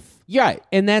enough? Right.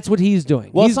 And that's what he's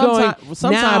doing. Well, he's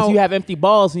sometimes you have empty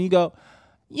balls and you go,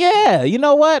 yeah, you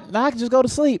know what? Now I can just go to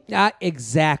sleep.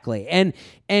 Exactly. And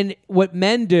what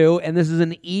men do, and this is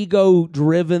an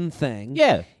ego-driven thing,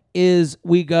 is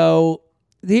we go,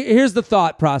 here's the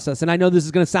thought process, and I know this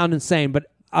is going to sound insane, but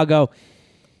I'll go,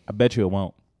 I bet you it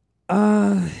won't.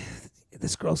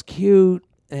 This girl's cute,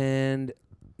 and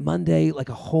Monday,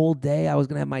 a whole day, I was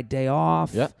going to have my day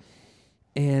off. Yep.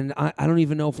 and I don't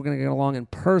even know if we're gonna get along in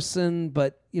person,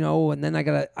 but and then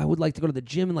I would like to go to the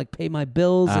gym and like pay my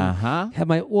bills and have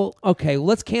my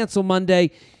let's cancel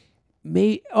Monday.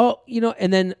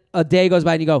 And then a day goes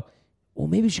by and you go, well,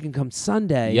 maybe she can come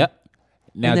Sunday. Yep.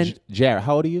 Now, then, Jared,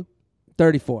 how old are you?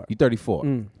 34. You're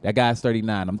 34. That guy's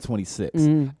 39. I'm 26.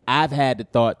 I've had the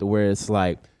thought to where it's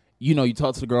like, you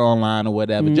talk to the girl online or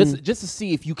whatever, just to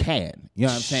see if you can. You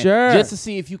know what I'm saying? Sure. Just to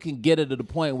see if you can get her to the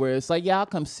point where it's like, yeah, I'll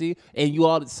come see, and you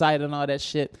all excited and all that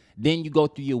shit. Then you go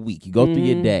through your week, you go through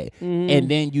your day, and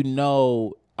then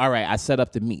all right, I set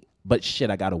up to meet, but shit,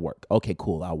 I gotta work. Okay,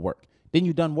 cool, I'll work. Then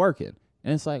you done working,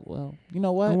 and it's like, well, you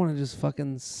know what? I want to just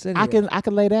fucking sit I here.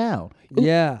 can lay down.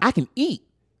 Yeah. I can eat.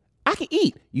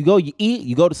 You eat,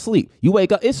 you go to sleep. You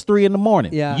wake up, it's 3 a.m.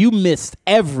 Yeah. You missed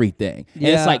everything. And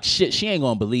Yeah. it's like, shit, she ain't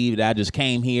gonna believe that I just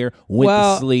came here, went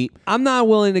to sleep. I'm not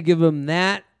willing to give him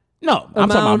that. No, I'm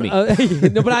talking about me.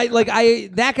 No, but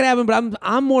that could happen, but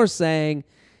I'm more saying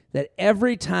that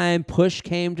every time push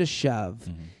came to shove,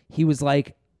 he was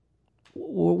like,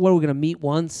 what are we gonna meet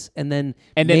once and then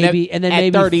at maybe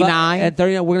 39 at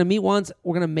 39 we're gonna meet once,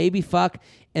 we're gonna maybe fuck,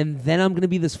 and then I'm gonna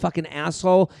be this fucking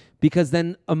asshole because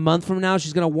then a month from now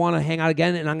she's gonna want to hang out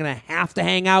again and I'm gonna have to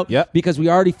hang out because we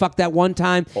already fucked that one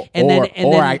time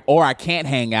or I can't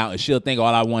hang out and she'll think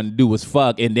all I want to do was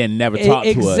fuck and then never talk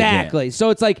to her again. Exactly. So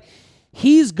it's like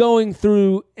he's going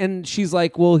through and she's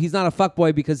like, well, he's not a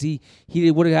fuckboy because he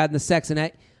would have gotten the sex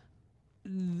and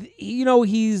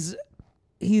he's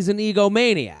an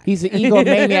egomaniac. He's an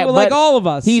egomaniac, like all of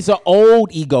us. He's an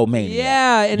old egomaniac.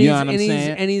 Yeah, and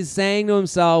he's saying to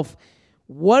himself,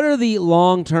 what are the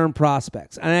long-term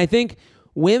prospects? And I think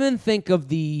women think of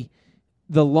the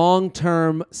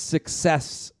long-term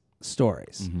success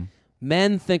stories.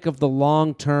 Men think of the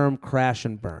long-term crash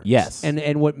and burns. Yes.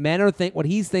 And what what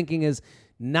he's thinking is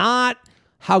not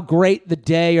how great the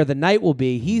day or the night will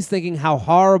be. He's thinking how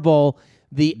horrible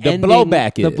the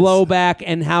blowback is. The blowback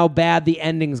and how bad the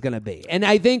ending's going to be. And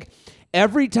I think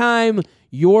every time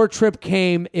your trip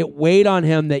came, it weighed on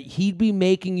him that he'd be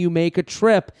making you make a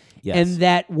trip and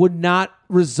that would not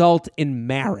result in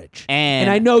marriage.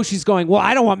 And I know she's going, well,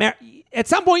 I don't want marriage. At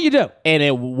some point you do.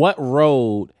 And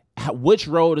which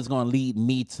road is going to lead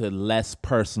me to less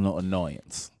personal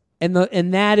annoyance? And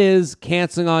that is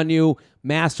canceling on you,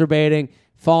 masturbating,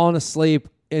 falling asleep,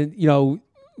 and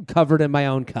covered in my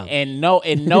own cum. And know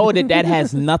that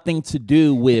has nothing to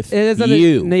do with nothing,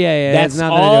 you. Yeah. That's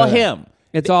nothing all to do with him.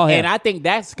 It's all him. And I think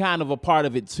that's kind of a part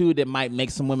of it too that might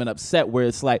make some women upset where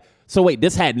it's like, so wait,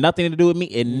 this had nothing to do with me?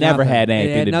 It never had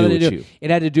anything to do with you. It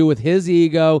had to do with his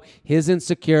ego, his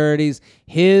insecurities,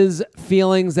 his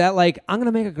feelings that like, I'm going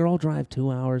to make a girl drive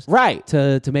 2 hours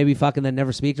to maybe fuck and then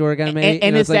never speak to her again. Maybe.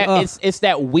 And it's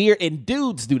that weird, and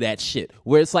dudes do that shit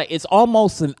where it's like, it's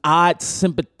almost an odd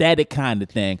sympathetic kind of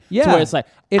thing. Yeah. To where it's like,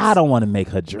 I don't want to make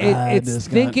her drive. It's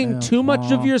thinking too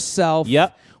much of yourself.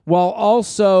 Yep. While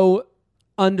also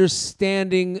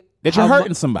understanding that you're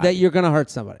hurting somebody. That you're going to hurt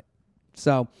somebody.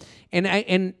 So,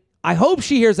 and I hope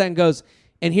she hears that and goes,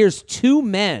 and here's two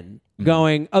men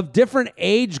going of different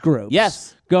age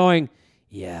groups. Going,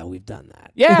 yeah, we've done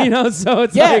that. Yeah. So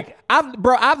it's like,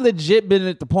 I've legit been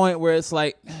at the point where it's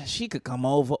like, she could come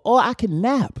over or I can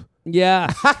nap.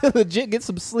 Yeah. I could legit get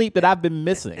some sleep that I've been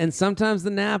missing. And sometimes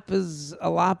the nap is a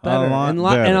lot better. Better.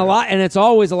 And it's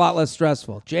always a lot less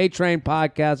stressful.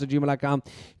 JTrainPodcast@gmail.com.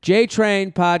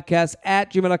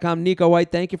 JTrainPodcast@gmail.com. Nico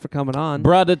White, thank you for coming on.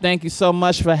 Brother, thank you so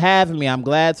much for having me. I'm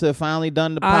glad to have finally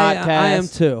done the podcast. I am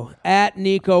too.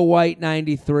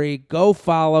 @NicoWhite93. Go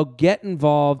follow, get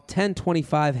involved.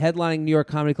 1025 headlining New York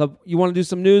Comedy Club. You want to do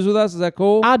some news with us? Is that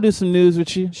cool? I'll do some news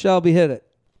with you. Shelby, hit it.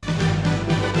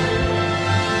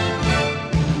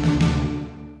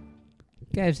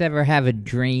 You guys ever have a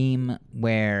dream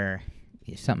where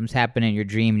something's happening in your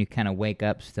dream and you kind of wake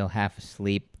up still half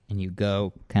asleep and you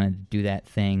go kind of do that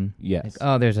thing? Yes. Like,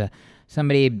 oh, there's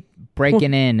somebody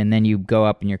breaking in, and then you go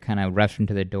up and you're kind of rushing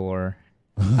to the door.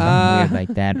 Weird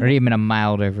like that. Or even a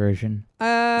milder version.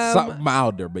 Something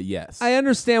milder, but yes. I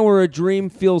understand where a dream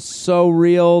feels so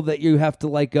real that you have to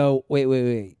like go, wait.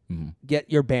 Mm-hmm. Get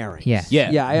your bearings. Yes.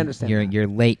 Yeah, I understand. You're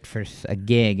late for a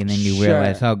gig, and then you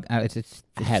realize, it's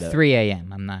 3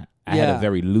 a.m. I'm not. I had a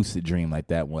very lucid dream like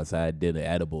that once. I did an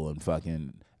edible and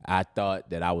fucking, I thought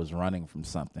that I was running from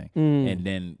something, and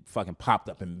then fucking popped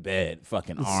up in bed,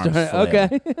 fucking arms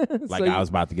flailing, like I was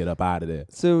about to get up out of there.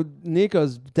 So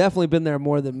Nico's definitely been there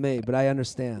more than me, but I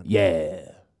understand. Yeah.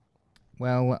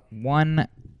 Well, one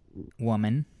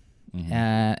woman,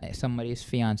 somebody's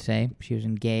fiance, she was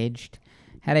engaged,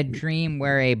 had a dream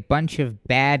where a bunch of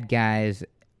bad guys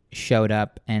showed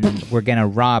up and were going to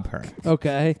rob her.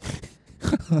 Okay.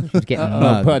 She's getting A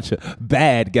mugged. bunch of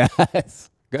bad guys.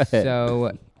 Go ahead.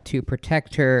 So to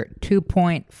protect her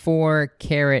 2.4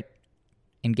 carat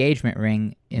engagement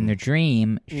ring in the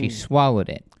dream, she swallowed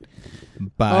it.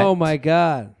 But Oh my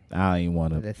God. I don't even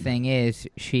want to. the thing is,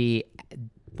 she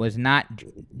was not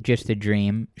just a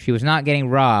dream. She was not getting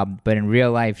robbed, but in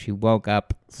real life, she woke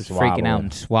up, was freaking out, Swallowed.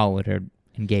 and swallowed her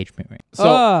engagement ring. So,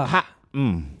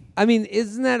 I mean,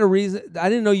 isn't that a reason? I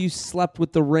didn't know you slept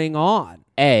with the ring on.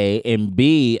 A and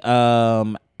B, I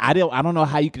don't know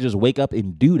how you could just wake up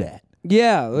and do that.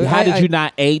 Yeah. How did you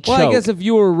not choke? Well, I guess if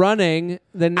you were running,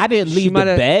 then I didn't she leave the might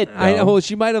have- bed, I know. though. Well,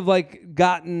 she might have like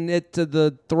gotten it to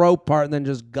the throat part and then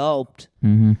just gulped.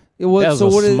 Mm-hmm. It was, That was so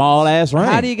a what is- small ass ring.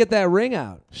 How do you get that ring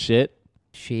out? Shit.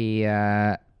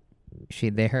 Her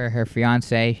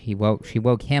fiance, she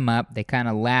woke him up. They kind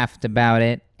of laughed about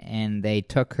it, and they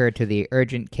took her to the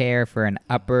urgent care for an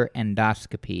upper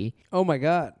endoscopy. Oh my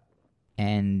God.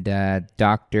 And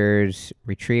doctors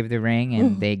retrieved the ring,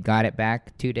 and they got it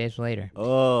back 2 days later.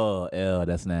 Oh, ew,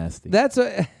 that's nasty. That's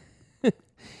a.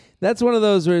 That's one of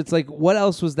those where it's like, what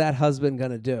else was that husband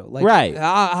gonna do? Like, Right.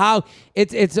 How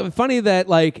it's funny that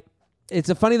like. It's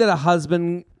funny that a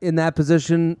husband in that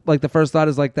position, like the first thought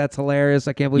is like, that's hilarious.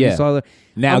 I can't believe Yeah. you saw that.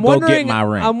 Now I'm go get wondering- my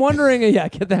ring. I'm wondering, yeah,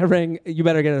 get that ring. You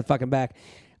better get it fucking back.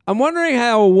 I'm wondering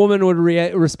how a woman would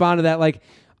respond to that. Like,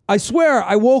 I swear,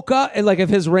 I woke up and like if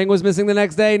his ring was missing the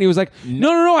next day, and he was like,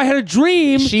 no, I had a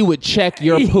dream. She would check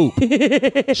your poop.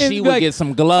 She would Like, get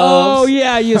some gloves. Oh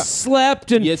yeah, you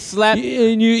slept and You slept.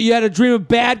 and you had a dream of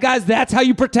bad guys. That's how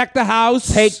you protect the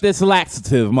house. Take this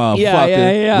laxative, motherfucker.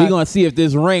 Yeah. We gonna see if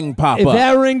this ring pop If up.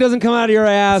 that ring doesn't come out of your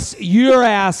ass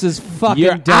is fucking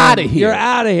You're done. outta here. You're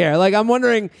out of here. Like I'm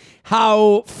wondering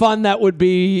how fun that would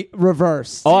be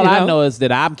reversed. All you I know is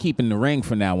that I'm keeping the ring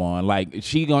from now on. Like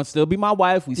she gonna still be my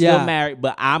wife. We still Yeah. married,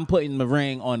 but I'm putting the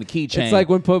ring on the keychain. It's like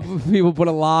when people put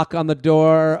a lock on the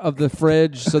door of the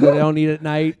fridge so that they don't eat at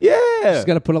night. yeah. Just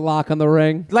got to put a lock on the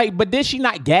ring. Like, but did she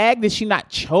not gag? Did she not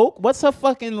choke? What's her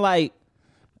fucking like?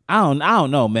 I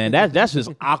don't know, man. That's just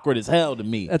awkward as hell to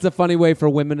me. That's a funny way for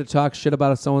women to talk shit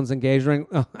about someone's engagement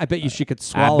ring. I bet you she could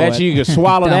swallow I bet it. you could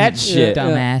swallow that shit.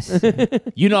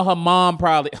 Dumbass. You know her mom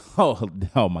probably.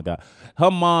 Oh my god. Her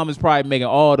mom is probably making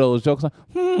all those jokes. Like,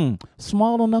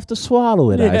 small enough to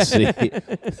swallow it. I see.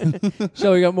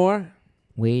 So we got more?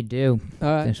 We do. All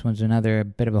right. This one's another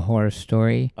bit of a horror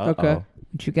story. Okay.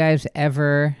 Would you guys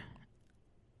ever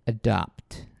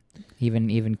adopt?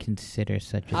 Even consider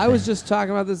such a thing? I was just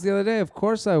talking about this the other day. Of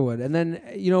course I would. And then,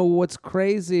 what's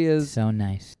crazy is so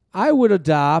nice. I would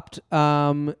adopt.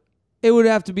 It would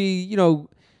have to be,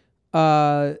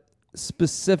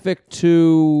 specific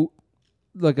to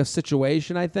like a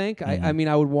situation, I think. I mean,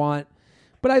 I would want,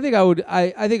 but I think I would,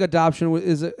 I think adoption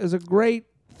is a great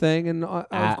thing. And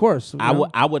of course,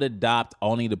 I would adopt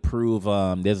only to prove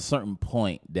there's a certain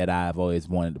point that I've always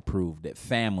wanted to prove that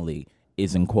family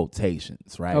is in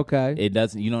quotations, right? Okay. It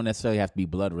doesn't. You don't necessarily have to be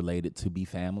blood related to be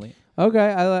family.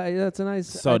 Okay. That's a nice,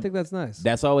 So I think that's nice.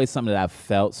 That's always something that I've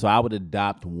felt. So I would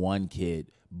adopt one kid,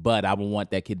 but I would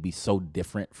want that kid to be so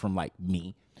different from like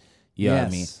me. You know what I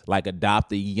mean? Yes. Like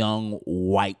adopt a young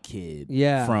white kid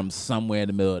from somewhere in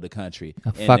the middle of the country.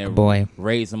 A fuck boy.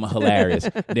 Raise him hilarious.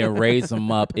 Then raise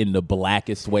him up in the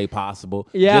blackest way possible.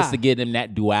 Yeah. Just to give him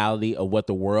that duality of what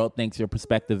the world thinks your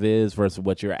perspective is versus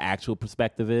what your actual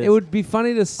perspective is. It would be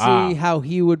funny to see how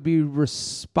he would be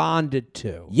responded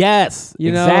to. Yes.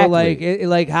 You know, exactly.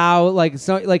 like how, like,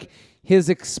 so, like his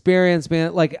experience,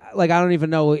 man, like I don't even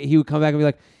know. He would come back and be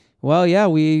like, well, yeah,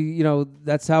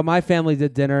 that's how my family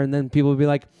did dinner. And then people would be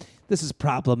like, this is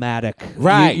problematic.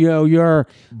 Right. You're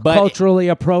culturally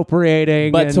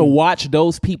appropriating. But and, to watch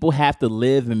those people have to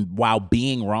live and while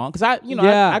being wrong, because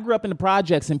I grew up in the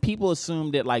projects, and people assume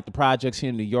that like the projects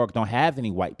here in New York don't have any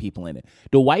white people in it.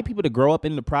 The white people that grow up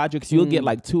in the projects, you'll get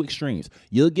like two extremes.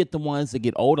 You'll get the ones that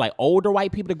get old, like older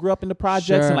white people that grew up in the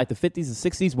projects in like the 50s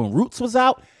and 60s when Roots was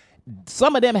out.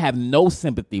 Some of them have no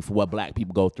sympathy for what black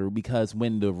people go through because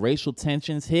when the racial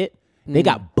tensions hit, they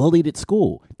got bullied at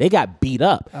school. They got beat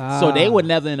up. So they were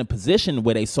never in a position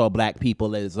where they saw black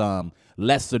people as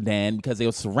lesser than because they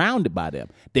were surrounded by them.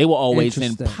 They were always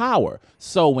in power.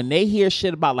 So when they hear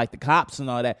shit about like the cops and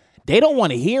all that, they don't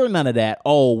want to hear none of that.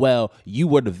 Oh, well, you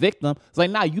were the victim. It's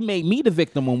like, nah, you made me the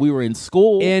victim when we were in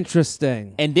school.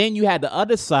 Interesting. And then you had the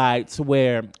other side to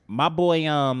where my boy,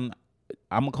 I'm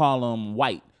going to call him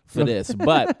White for this,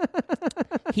 but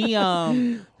he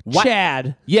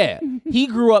Chad. Yeah, he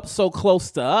grew up so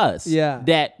close to us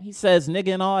that he says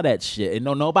nigga and all that shit, and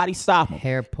nobody stop him.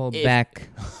 Hair pulled back,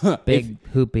 big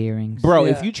hoop earrings. Bro,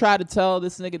 if you try to tell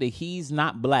this nigga that he's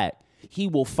not black, he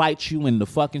will fight you in the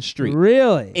fucking street.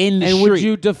 Really? In the and street. would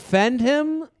you defend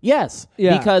him? Yes.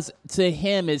 Yeah. Because to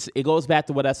him, it goes back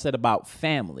to what I said about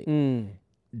family.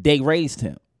 They raised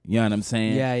him. You know what I'm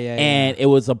saying? Yeah. And it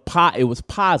was it was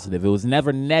positive. It was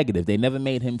never negative. They never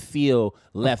made him feel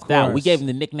left out. We course. gave him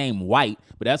the nickname White,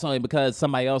 but that's only because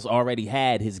somebody else already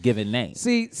had his given name.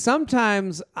 See,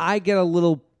 sometimes I get a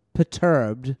little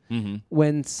perturbed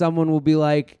when someone will be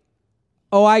like,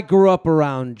 "Oh, I grew up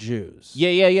around Jews."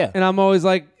 Yeah. And I'm always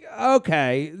like,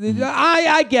 "Okay,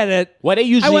 I get it." Well, they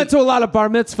usually I went to a lot of bar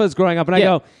mitzvahs growing up, and Yeah.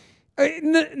 I go,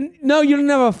 "No, you didn't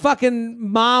have a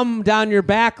fucking mom down your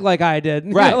back like I did."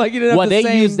 You know, Right. like you didn't have the they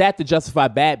same use that to justify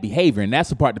bad behavior, and that's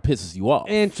the part that pisses you off.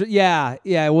 Yeah.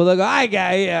 Well, they go,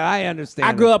 I understand.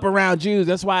 I grew up around Jews.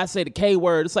 That's why I say the K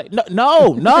word. It's like, no.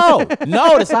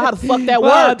 That's not how the fuck that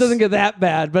Well, works. it doesn't get that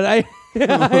bad, but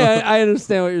I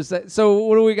understand what you're saying. So,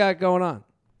 what do we got going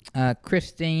on?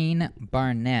 Christine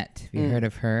Barnett. Have you heard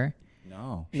of her?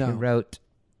 No. She No. wrote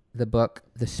the book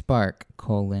The Spark,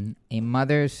 a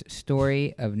mother's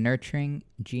story of nurturing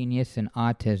genius and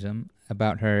autism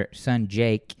about her son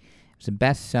Jake. It was a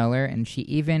bestseller, and she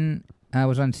even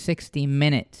was on 60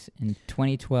 Minutes in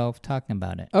 2012 talking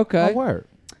about it. Okay. Oh, word.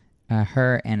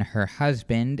 Her and her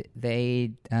husband,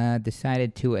 they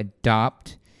decided to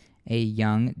adopt a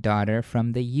young daughter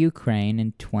from the Ukraine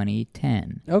in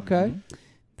 2010. Okay.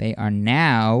 They are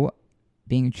now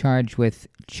being charged with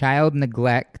child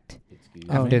neglect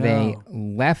after they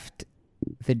left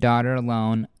the daughter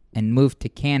alone and moved to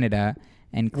Canada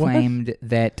and claimed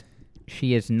that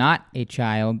she is not a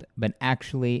child, but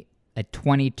actually a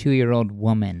 22-year-old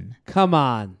woman. Come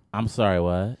on. I'm sorry,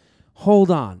 what?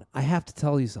 Hold on. I have to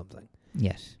tell you something.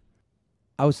 Yes.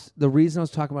 The reason I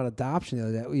was talking about adoption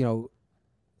the other day,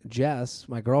 Jess,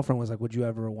 my girlfriend, was like, "Would you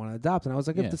ever want to adopt?" And I was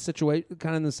like, Yeah. "If the situation,"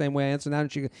 kind of in the same way I answered that,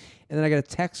 and then I got a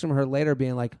text from her later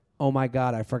being like, "Oh my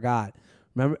God, I forgot.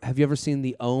 Remember? Have you ever seen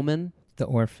The Omen? The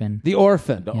Orphan. The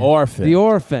Orphan. The Orphan. The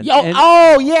Orphan. Yo, And-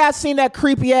 yeah, I seen that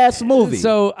creepy ass movie.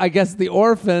 So I guess The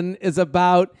Orphan is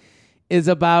about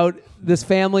this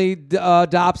family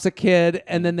adopts a kid,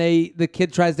 and then the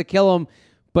kid tries to kill him,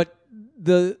 but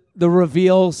the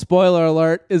reveal, spoiler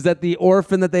alert, is that the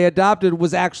orphan that they adopted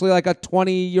was actually like a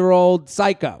 20-year-old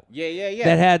psycho. Yeah.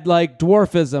 That had like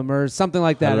dwarfism or something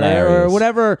like that, or Hilarious.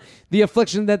 whatever the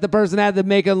affliction that the person had that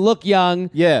make him look young.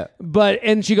 Yeah.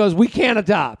 And she goes, "We can't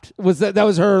adopt." That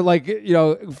was her like,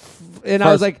 and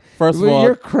I was like, first of all,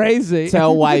 "You're crazy."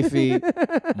 Tell wifey,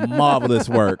 marvelous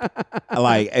work.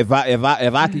 Like if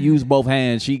I could use both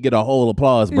hands, she'd get a whole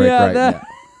applause break now.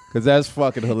 Because that's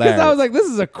fucking hilarious. Because I was like, "This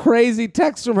is a crazy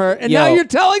text from her," and Yo. now you're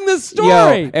telling this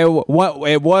story. Yo,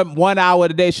 and one hour of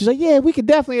the day, she's like, "Yeah, we could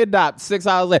definitely adopt." 6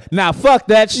 hours later, now fuck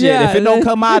that shit. Yeah. If it don't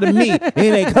come out of me, it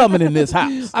ain't coming in this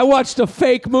house. I watched a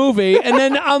fake movie, and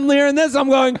then I'm hearing this. I'm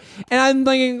going, and I'm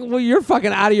thinking, "Well, you're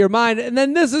fucking out of your mind." And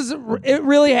then it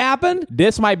really happened.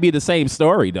 This might be the same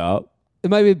story, dog. It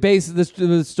might be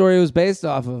the story was based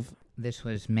off of. This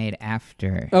was made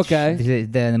after. Okay.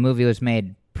 The movie was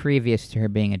made previous to her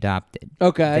being adopted.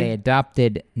 Okay. They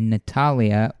adopted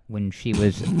Natalia when she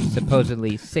was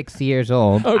supposedly 6 years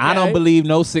old. Okay. I don't believe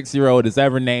no 6-year-old is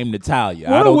ever named Natalia.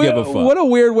 I don't give a fuck. What a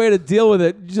weird way to deal with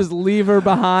it. Just leave her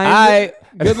behind.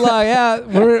 Good luck. Yeah,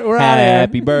 we're out of here.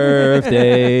 Happy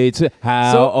birthday to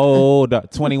how old?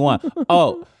 21.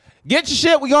 Oh, get your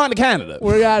shit. We going to Canada.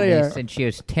 We're out of They here. said she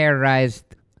was terrorized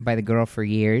by the girl for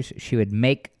years. She would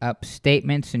make up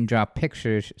statements and draw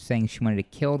pictures saying she wanted to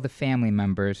kill the family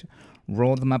members,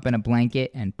 roll them up in a blanket,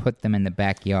 and put them in the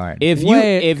backyard. If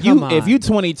you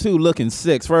 22 looking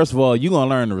 6, first of all, you gonna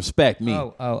learn to respect me.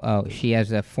 Oh, she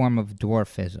has a form of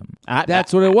dwarfism.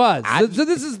 That's what it was. So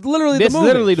this is literally This the movie.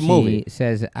 literally the movie. She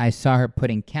says, I saw her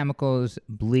putting chemicals,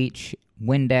 bleach,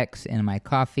 Windex in my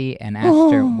coffee and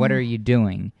asked her, "What are you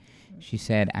doing?" She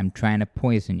said, "I'm trying to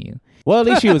poison you." Well, at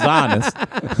least she was honest.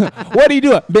 What are you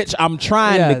doing? Bitch, I'm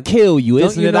trying to kill you. Don't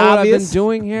Isn't you it know what I've obvious? been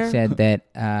doing here? Said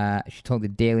that she told the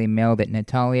Daily Mail that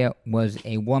Natalia was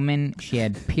a woman. She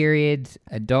had periods,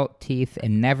 adult teeth,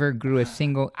 and never grew a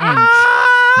single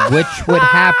inch, which would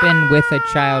happen with a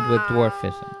child with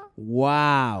dwarfism.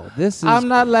 Wow, this is I'm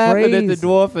not laughing at the crazy.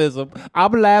 dwarfism.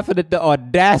 I'm laughing at the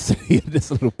audacity of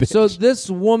this little bitch. So this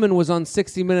woman was on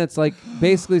 60 Minutes, like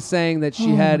basically saying that she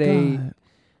had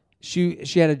she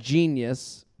had a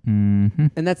genius, Mm-hmm.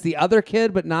 and that's the other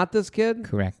kid, but not this kid.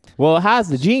 Correct. well, how's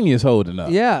the genius holding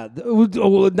up? Yeah,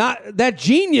 not that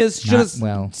genius should have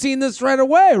well. seen this right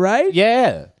away, right?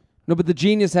 Yeah. No, but the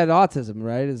genius had autism,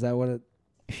 right? Is that what it?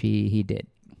 He did.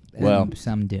 Well,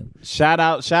 some do. Shout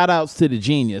outs to the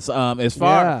genius. As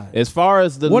far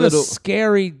as the What little a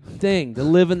scary thing to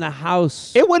live in the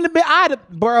house. It wouldn't have been.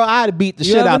 I'd have beat the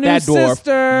You shit have a out new that door.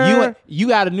 sister. You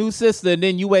got a new sister, and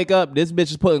then you wake up. This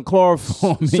bitch is putting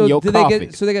chloroform so in your coffee.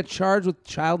 they got charged with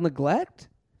child neglect?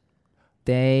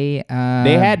 They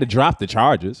had to drop the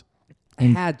charges.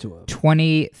 Had to have.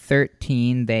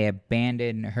 2013, they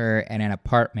abandoned her in an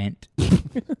apartment.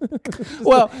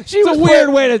 Well, she It's was a weird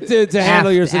way to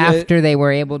handle your after they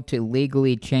were able to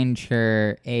legally change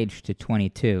her age to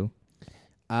 22. There's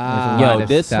a lot Yo, of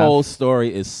this stuff. whole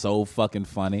story is so fucking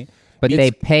funny. But It's-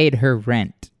 they paid her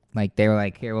rent. Like they were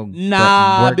like, "Here, we're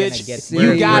Nah, gonna bitch, get- you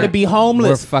we're- gotta we're- be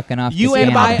homeless. We're fucking off. You the ain't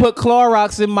about to scandal." put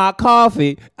Clorox in my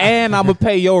coffee, and I'm gonna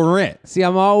pay your rent. See,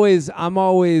 I'm always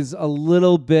a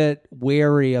little bit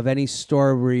wary of any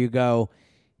story where you go,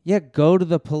 yeah, go to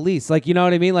the police. Like, you know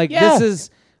what I mean? Like, Yeah. this is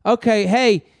okay.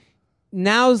 Hey,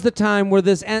 now's the time where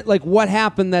this like what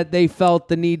happened that they felt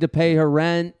the need to pay her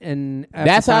rent, and after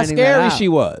That's how uh, finding that scary out- she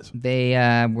was. They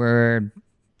were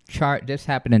This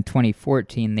happened in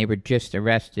 2014. They were just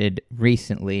arrested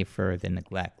recently for the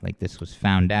neglect. Like this was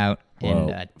found out, Well,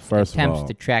 and first of attempts all-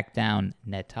 to track down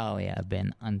Natalia have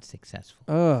been unsuccessful.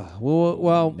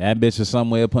 Well, That bitch is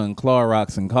somewhere putting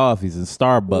Clorox in coffees and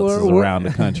Starbucks around the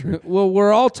country. well,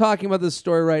 we're all talking about this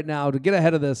story right now. To get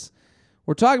ahead of this,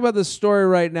 we're talking about this story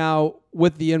right now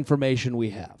with the information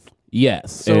we have.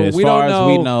 Yes. So and as we far don't as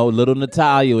we know- know, little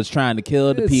Natalia was trying to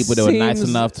kill the It people that were nice seems-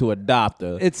 enough to adopt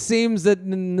her. It seems that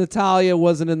Natalia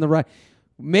wasn't in the right.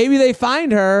 Maybe they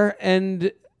find her,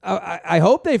 and I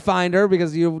hope they find her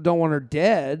because you don't want her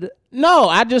dead. No,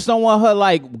 I just don't want her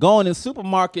like going in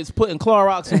supermarkets, putting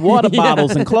Clorox in water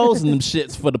bottles and closing them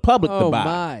shits for the public to Oh buy.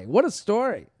 my! What a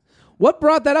story! What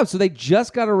brought that up? So they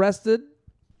just got arrested.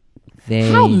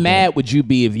 How mad would you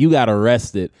be if you got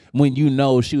arrested when you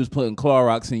know she was putting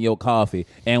Clorox in your coffee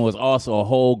and was also a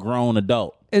whole grown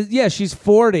adult? Yeah, she's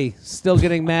 40, still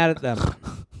getting mad at them.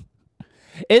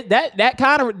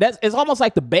 It's almost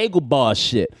like the bagel boss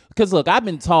shit. Because look, I've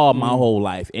been tall my whole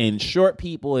life, and short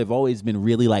people have always been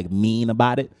really like mean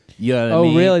about it. You know what I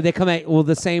mean? Oh, really? They come at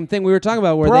the same thing we were talking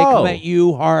about, where Bro. they come at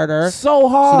you harder, So so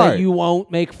hard. that you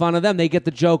won't make fun of them. They get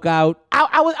the joke out.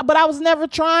 But I was never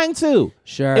trying to.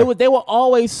 Sure. They were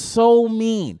always so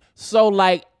mean. So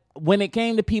like when it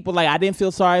came to people, like I didn't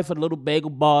feel sorry for the little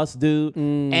bagel boss dude,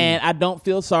 and I don't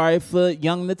feel sorry for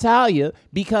young Natalia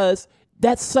because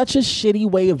that's such a shitty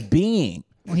way of being.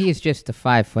 Well, he is just a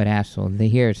 5-foot asshole.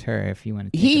 Here's her if you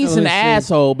want to. He's an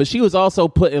asshole, but she was also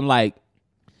putting like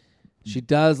She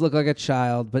does look like a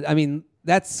child, but I mean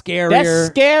that's scarier. that's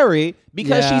scary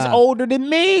because she's Yeah. older than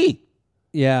me.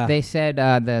 Yeah. They said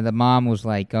the mom was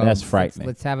like, "Oh, That's frightening.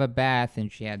 Let's have a bath,"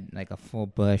 and she had like a full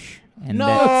bush. And No,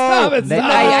 stop it, stop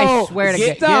I it. swear to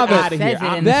Get God, outta it here. says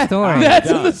it in That- the story. That's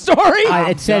in the story.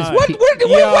 It says what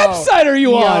website are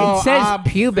you on? It says I'm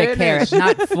pubic hair, finished.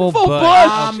 not full, Full bush.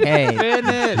 bush. Okay,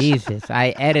 finished. Jesus,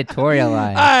 I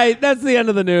editorialized. All right, that's the end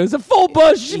of the news. A full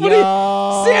bush. What do you-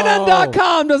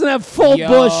 CNN.com doesn't have full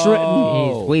bush written.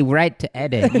 Jeez, we write to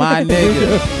edit. My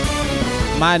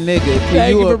nigga. My nigga.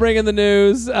 Thank you for bringing the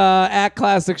news. At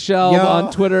Classic Shelf Yo.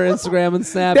 on Twitter, Instagram, and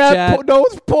Snapchat.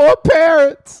 Those poor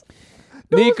parents.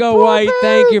 Nico poor White, thank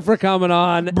parents. you for coming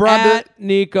on. Brother. At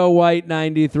Nico White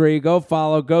 93. Go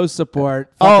follow, go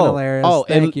support. Fucking hilarious.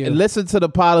 Thank you. And listen to the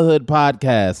Potterhood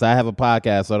podcast. I have a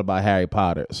podcast all about Harry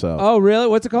Potter. So Oh, really?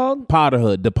 What's it called?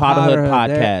 Potterhood, the Potterhood Potterhood.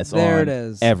 podcast. There on it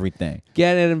is. Everything.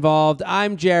 Get it involved.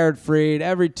 I'm Jared Freed.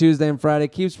 Every Tuesday and Friday,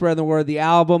 keep spreading the word. The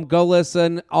album, go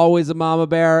listen. Always a Mama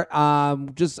Bear.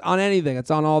 Just on anything.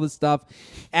 It's on all this stuff.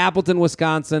 Appleton,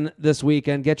 Wisconsin this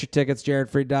weekend. Get your tickets,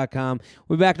 jaredfreed.com.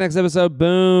 We'll be back next episode.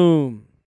 Boom.